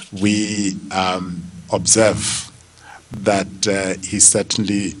 we observe that he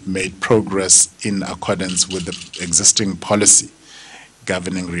certainly made progress in accordance with the existing policy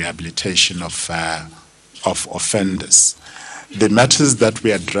governing rehabilitation of offenders. The matters that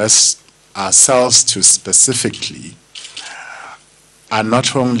we address ourselves to specifically are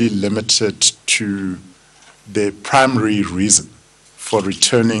not only limited to the primary reason for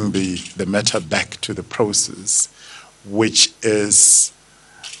returning the matter back to the process, which is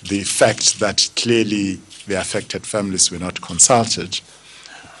the fact that clearly the affected families were not consulted,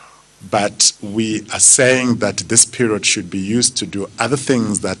 but we are saying that this period should be used to do other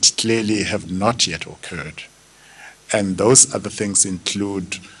things that clearly have not yet occurred. And those other things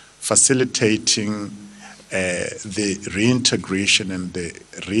include facilitating the reintegration and the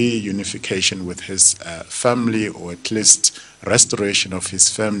reunification with his family, or at least restoration of his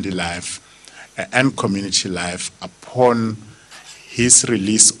family life and community life upon his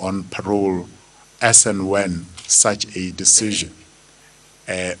release on parole, as and when such a decision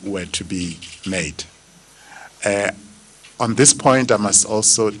were to be made. On this point, I must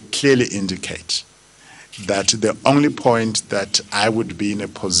also clearly indicate that the only point that I would be in a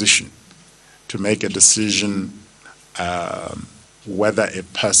position to make a decision whether a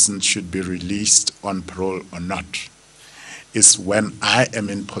person should be released on parole or not is when I am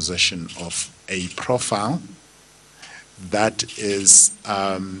in possession of a profile that is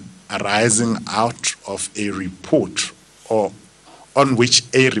arising out of a report, or on which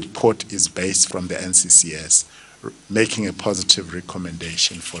a report is based from the NCCS, making a positive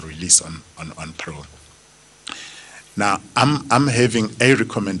recommendation for release on parole. Now, I'm having a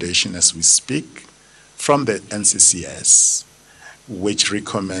recommendation as we speak from the NCCS, which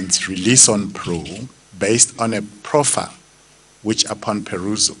recommends release on parole based on a profile which, upon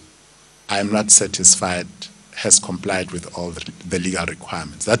perusal, I am not satisfied has complied with all the legal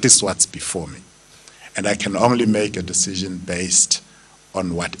requirements. That is what's before me. And I can only make a decision based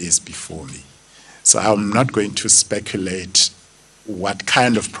on what is before me. So I'm not going to speculate what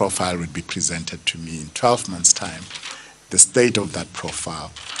kind of profile would be presented to me in 12 months' time, the state of that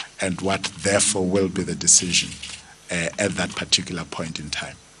profile, and what therefore will be the decision at that particular point in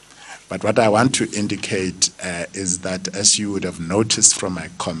time. But what I want to indicate is that, as you would have noticed from my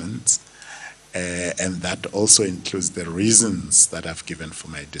comments, and that also includes the reasons that I've given for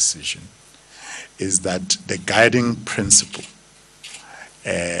my decision, is that the guiding principle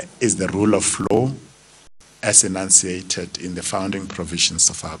is the rule of law as enunciated in the founding provisions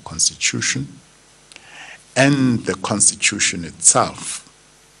of our Constitution, and the Constitution itself.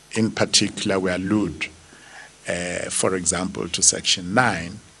 In particular, we allude, for example, to Section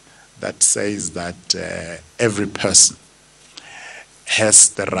 9, that says that every person has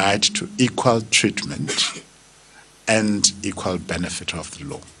the right to equal treatment and equal benefit of the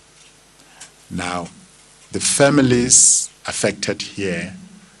law. Now, the families affected here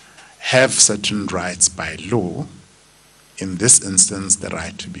have certain rights by law, in this instance the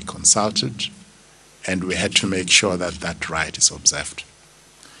right to be consulted, and we had to make sure that that right is observed.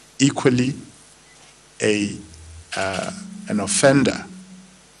 Equally, an offender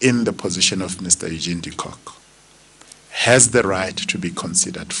in the position of Mr. Eugene de Kock has the right to be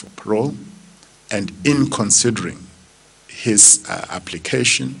considered for parole, and in considering his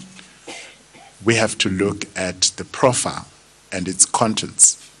application, we have to look at the profile and its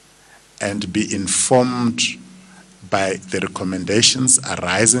contents and be informed by the recommendations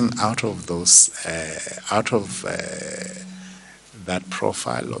arising out of those, that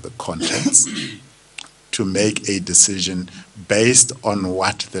profile or the contents to make a decision based on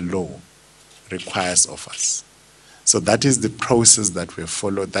what the law requires of us. So that is the process that we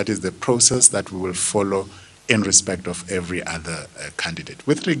follow. That is the process that we will follow in respect of every other candidate.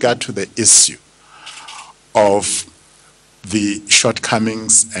 With regard to the issue of the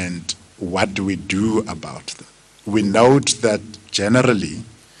shortcomings and what do we do about them, we note that generally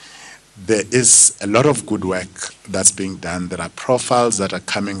there is a lot of good work that's being done. There are profiles that are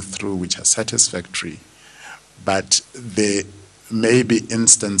coming through which are satisfactory, but there may be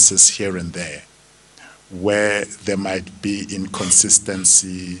instances here and there where there might be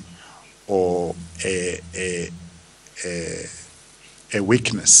inconsistency or a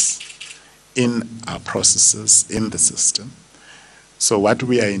weakness in our processes, in the system. So what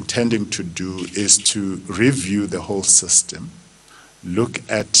we are intending to do is to review the whole system, look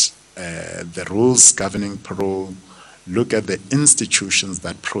at the rules governing parole, look at the institutions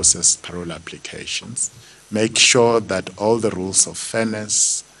that process parole applications, make sure that all the rules of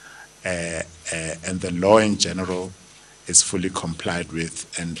fairness and the law in general is fully complied with,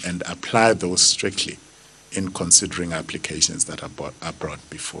 and apply those strictly in considering applications that are brought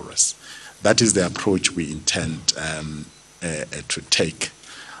before us. That is the approach we intend to take.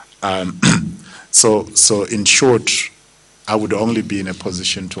 So in short, I would only be in a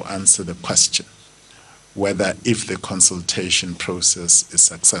position to answer the question whether, if the consultation process is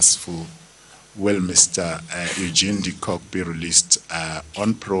successful, will Mr. Eugene de Kock be released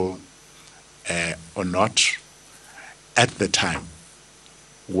on parole or not, at the time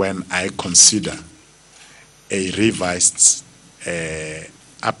when I consider a revised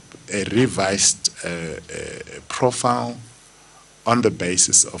profile on the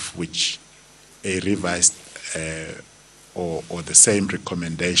basis of which a revised or the same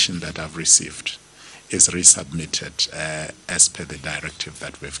recommendation that I've received is resubmitted as per the directive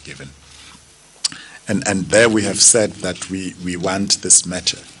that we've given. And there we have said that we want this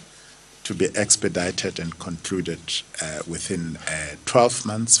matter to be expedited and concluded within 12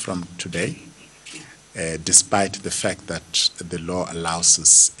 months from today, despite the fact that the law allows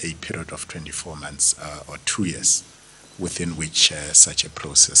us a period of 24 months or 2 years within which such a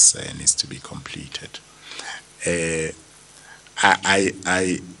process needs to be completed.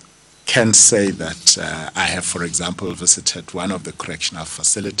 I can say that I have, for example, visited one of the correctional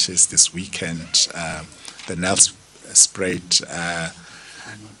facilities this weekend, the Nelspruit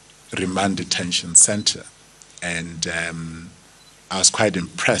Remand Detention Center, and I was quite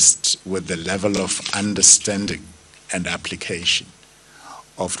impressed with the level of understanding and application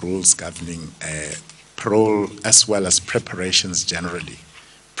of rules governing parole, as well as preparations generally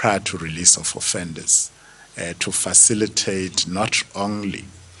prior to release of offenders, to facilitate not only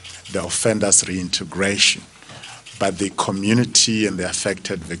the offenders' reintegration, but the community and the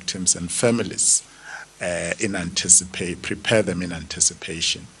affected victims and families prepare them in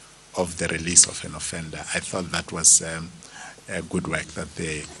anticipation of the release of an offender. I thought that was good work that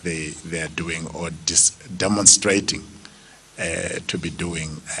they are doing, or demonstrating to be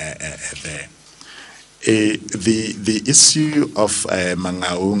doing there. The issue of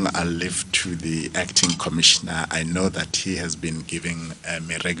Mangaung, I'll leave to the acting commissioner. I know that he has been giving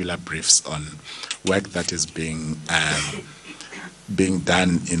me regular briefs on work that is being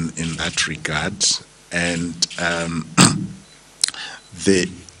done in that regard, and the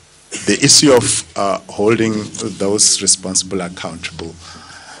issue of holding those responsible accountable.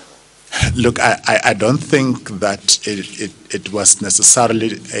 Look, I don't think that it was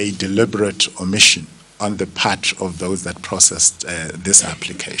necessarily a deliberate omission on the part of those that processed this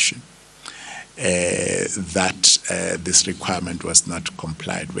application, that this requirement was not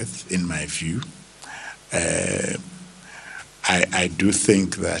complied with, in my view. I do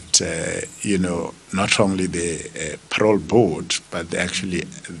think that, not only the parole board, but actually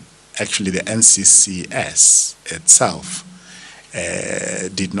the NCCS itself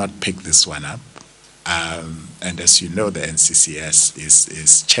did not pick this one up. And as you know, the NCCS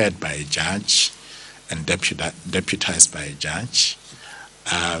is chaired by a judge and deputized by a judge.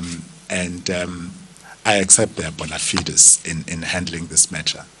 And I accept their bona fides in handling this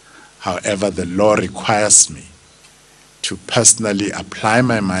matter. However, the law requires me to personally apply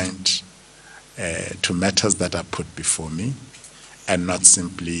my mind to matters that are put before me, and not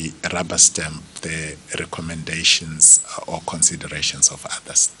simply rubber stamp the recommendations or considerations of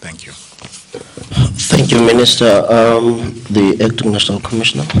others. Thank you. Thank you, Minister. The Acting National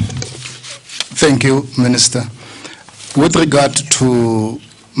Commissioner. Thank you, Minister. With regard to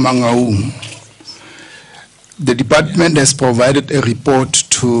Mangaung, the department has provided a report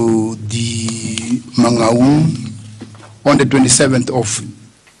to the Mangaung on the 27th of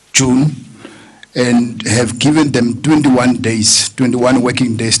June and have given them 21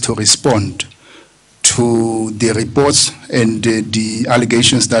 working days to respond to the reports and the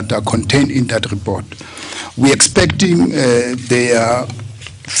allegations that are contained in that report. We're expecting their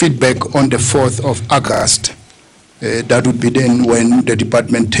feedback on the 4th of August. That would be then when the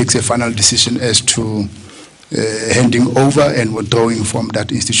department takes a final decision as to handing over and withdrawing from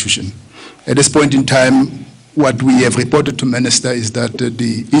that institution. At this point in time, what we have reported to Minister is that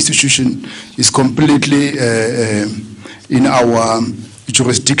the institution is completely in our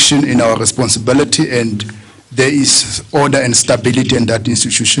jurisdiction, in our responsibility, and there is order and stability in that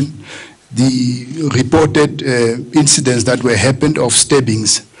institution. The reported incidents that were happened of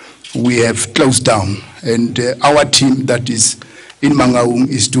stabbings, we have closed down, and our team that is in Mangaung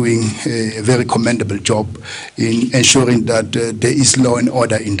is doing a very commendable job in ensuring that there is law and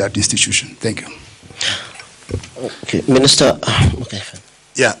order in that institution. Thank you. Okay, Minister. Okay.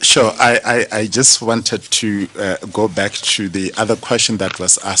 Yeah, sure. I just wanted to go back to the other question that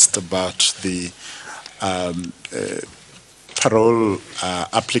was asked about the parole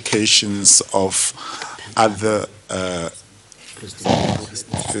applications of other.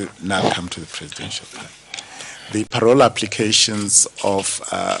 Now come to the presidential plan. The parole applications of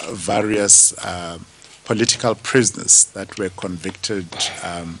various political prisoners that were convicted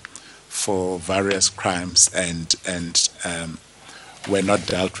for various crimes and were not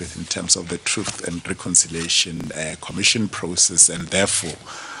dealt with in terms of the Truth and Reconciliation Commission process, and therefore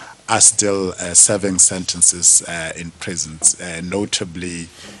are still serving sentences in prisons, notably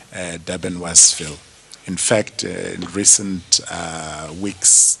Durban-Westville. In fact, in recent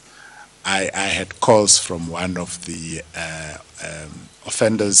weeks, I had calls from one of the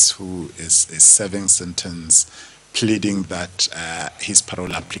offenders who is serving sentence, pleading that his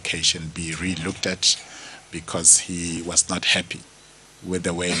parole application be re-looked at because he was not happy with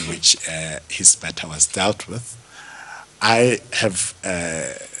the way in which his matter was dealt with. I have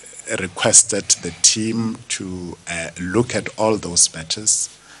requested the team to look at all those matters,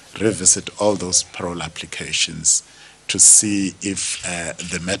 revisit all those parole applications to see if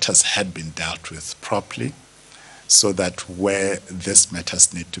the matters had been dealt with properly, so that where these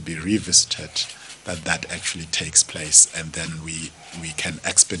matters need to be revisited, that actually takes place, and then we can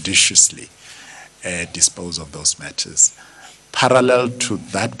expeditiously dispose of those matters. Parallel to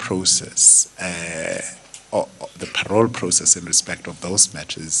that process, or the parole process in respect of those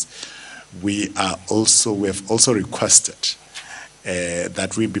matters, we have also requested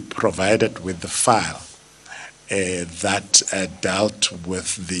that we be provided with the file that dealt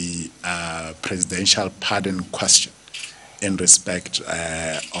with the presidential pardon question in respect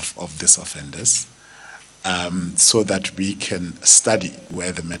of these offenders, so that we can study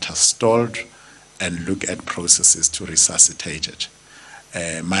where the matter stalled and look at processes to resuscitate it.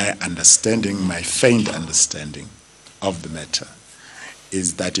 My understanding, my faint understanding of the matter,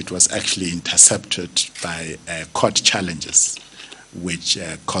 is that it was actually intercepted by court challenges, which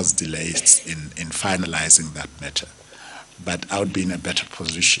caused delays in finalizing that matter. But I would be in a better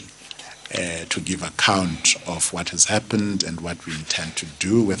position to give account of what has happened and what we intend to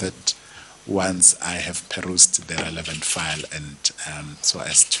do with it once I have perused the relevant file and so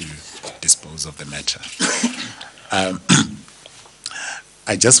as to dispose of the matter.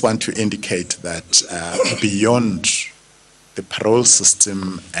 I just want to indicate that beyond the parole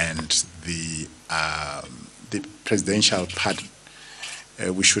system and the presidential pardon,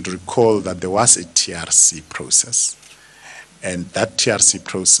 we should recall that there was a TRC process, and that TRC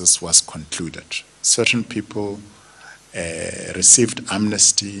process was concluded. Certain people received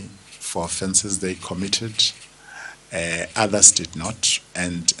amnesty for offenses they committed, others did not,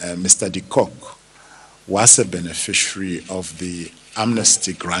 and Mr. de Kock was a beneficiary of the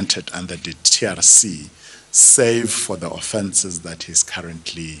amnesty granted under the TRC, save for the offenses that he's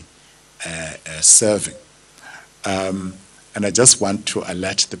currently serving. And I just want to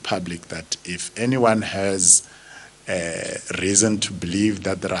alert the public that if anyone has reason to believe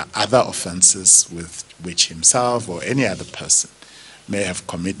that there are other offenses with which himself or any other person may have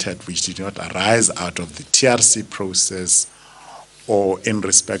committed which did not arise out of the TRC process, or in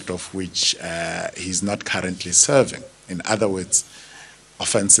respect of which he's not currently serving. In other words,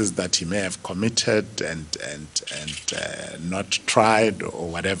 offenses that he may have committed and not tried or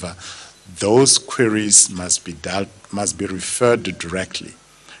whatever, those queries must be referred directly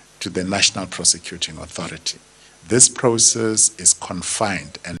to the National Prosecuting Authority. This process is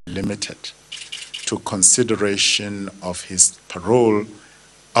confined and limited to consideration of his parole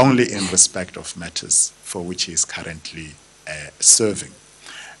only in respect of matters for which he is currently serving.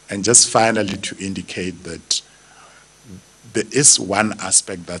 And just finally to indicate that there is one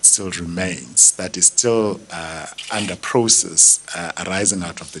aspect that still remains, that is still under process, arising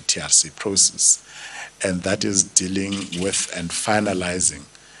out of the TRC process, and that is dealing with and finalizing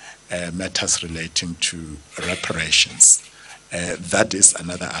matters relating to reparations. That is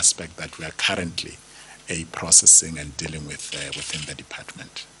another aspect that we are currently processing and dealing with within the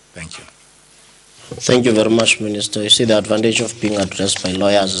department. Thank you. Thank you very much, Minister. You see, the advantage of being addressed by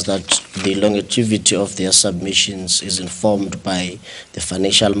lawyers is that the longevity of their submissions is informed by the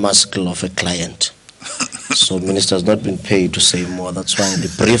financial muscle of a client. So, Minister has not been paid to say more. That's why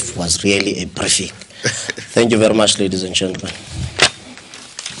the brief was really a briefing. Thank you very much, ladies and gentlemen.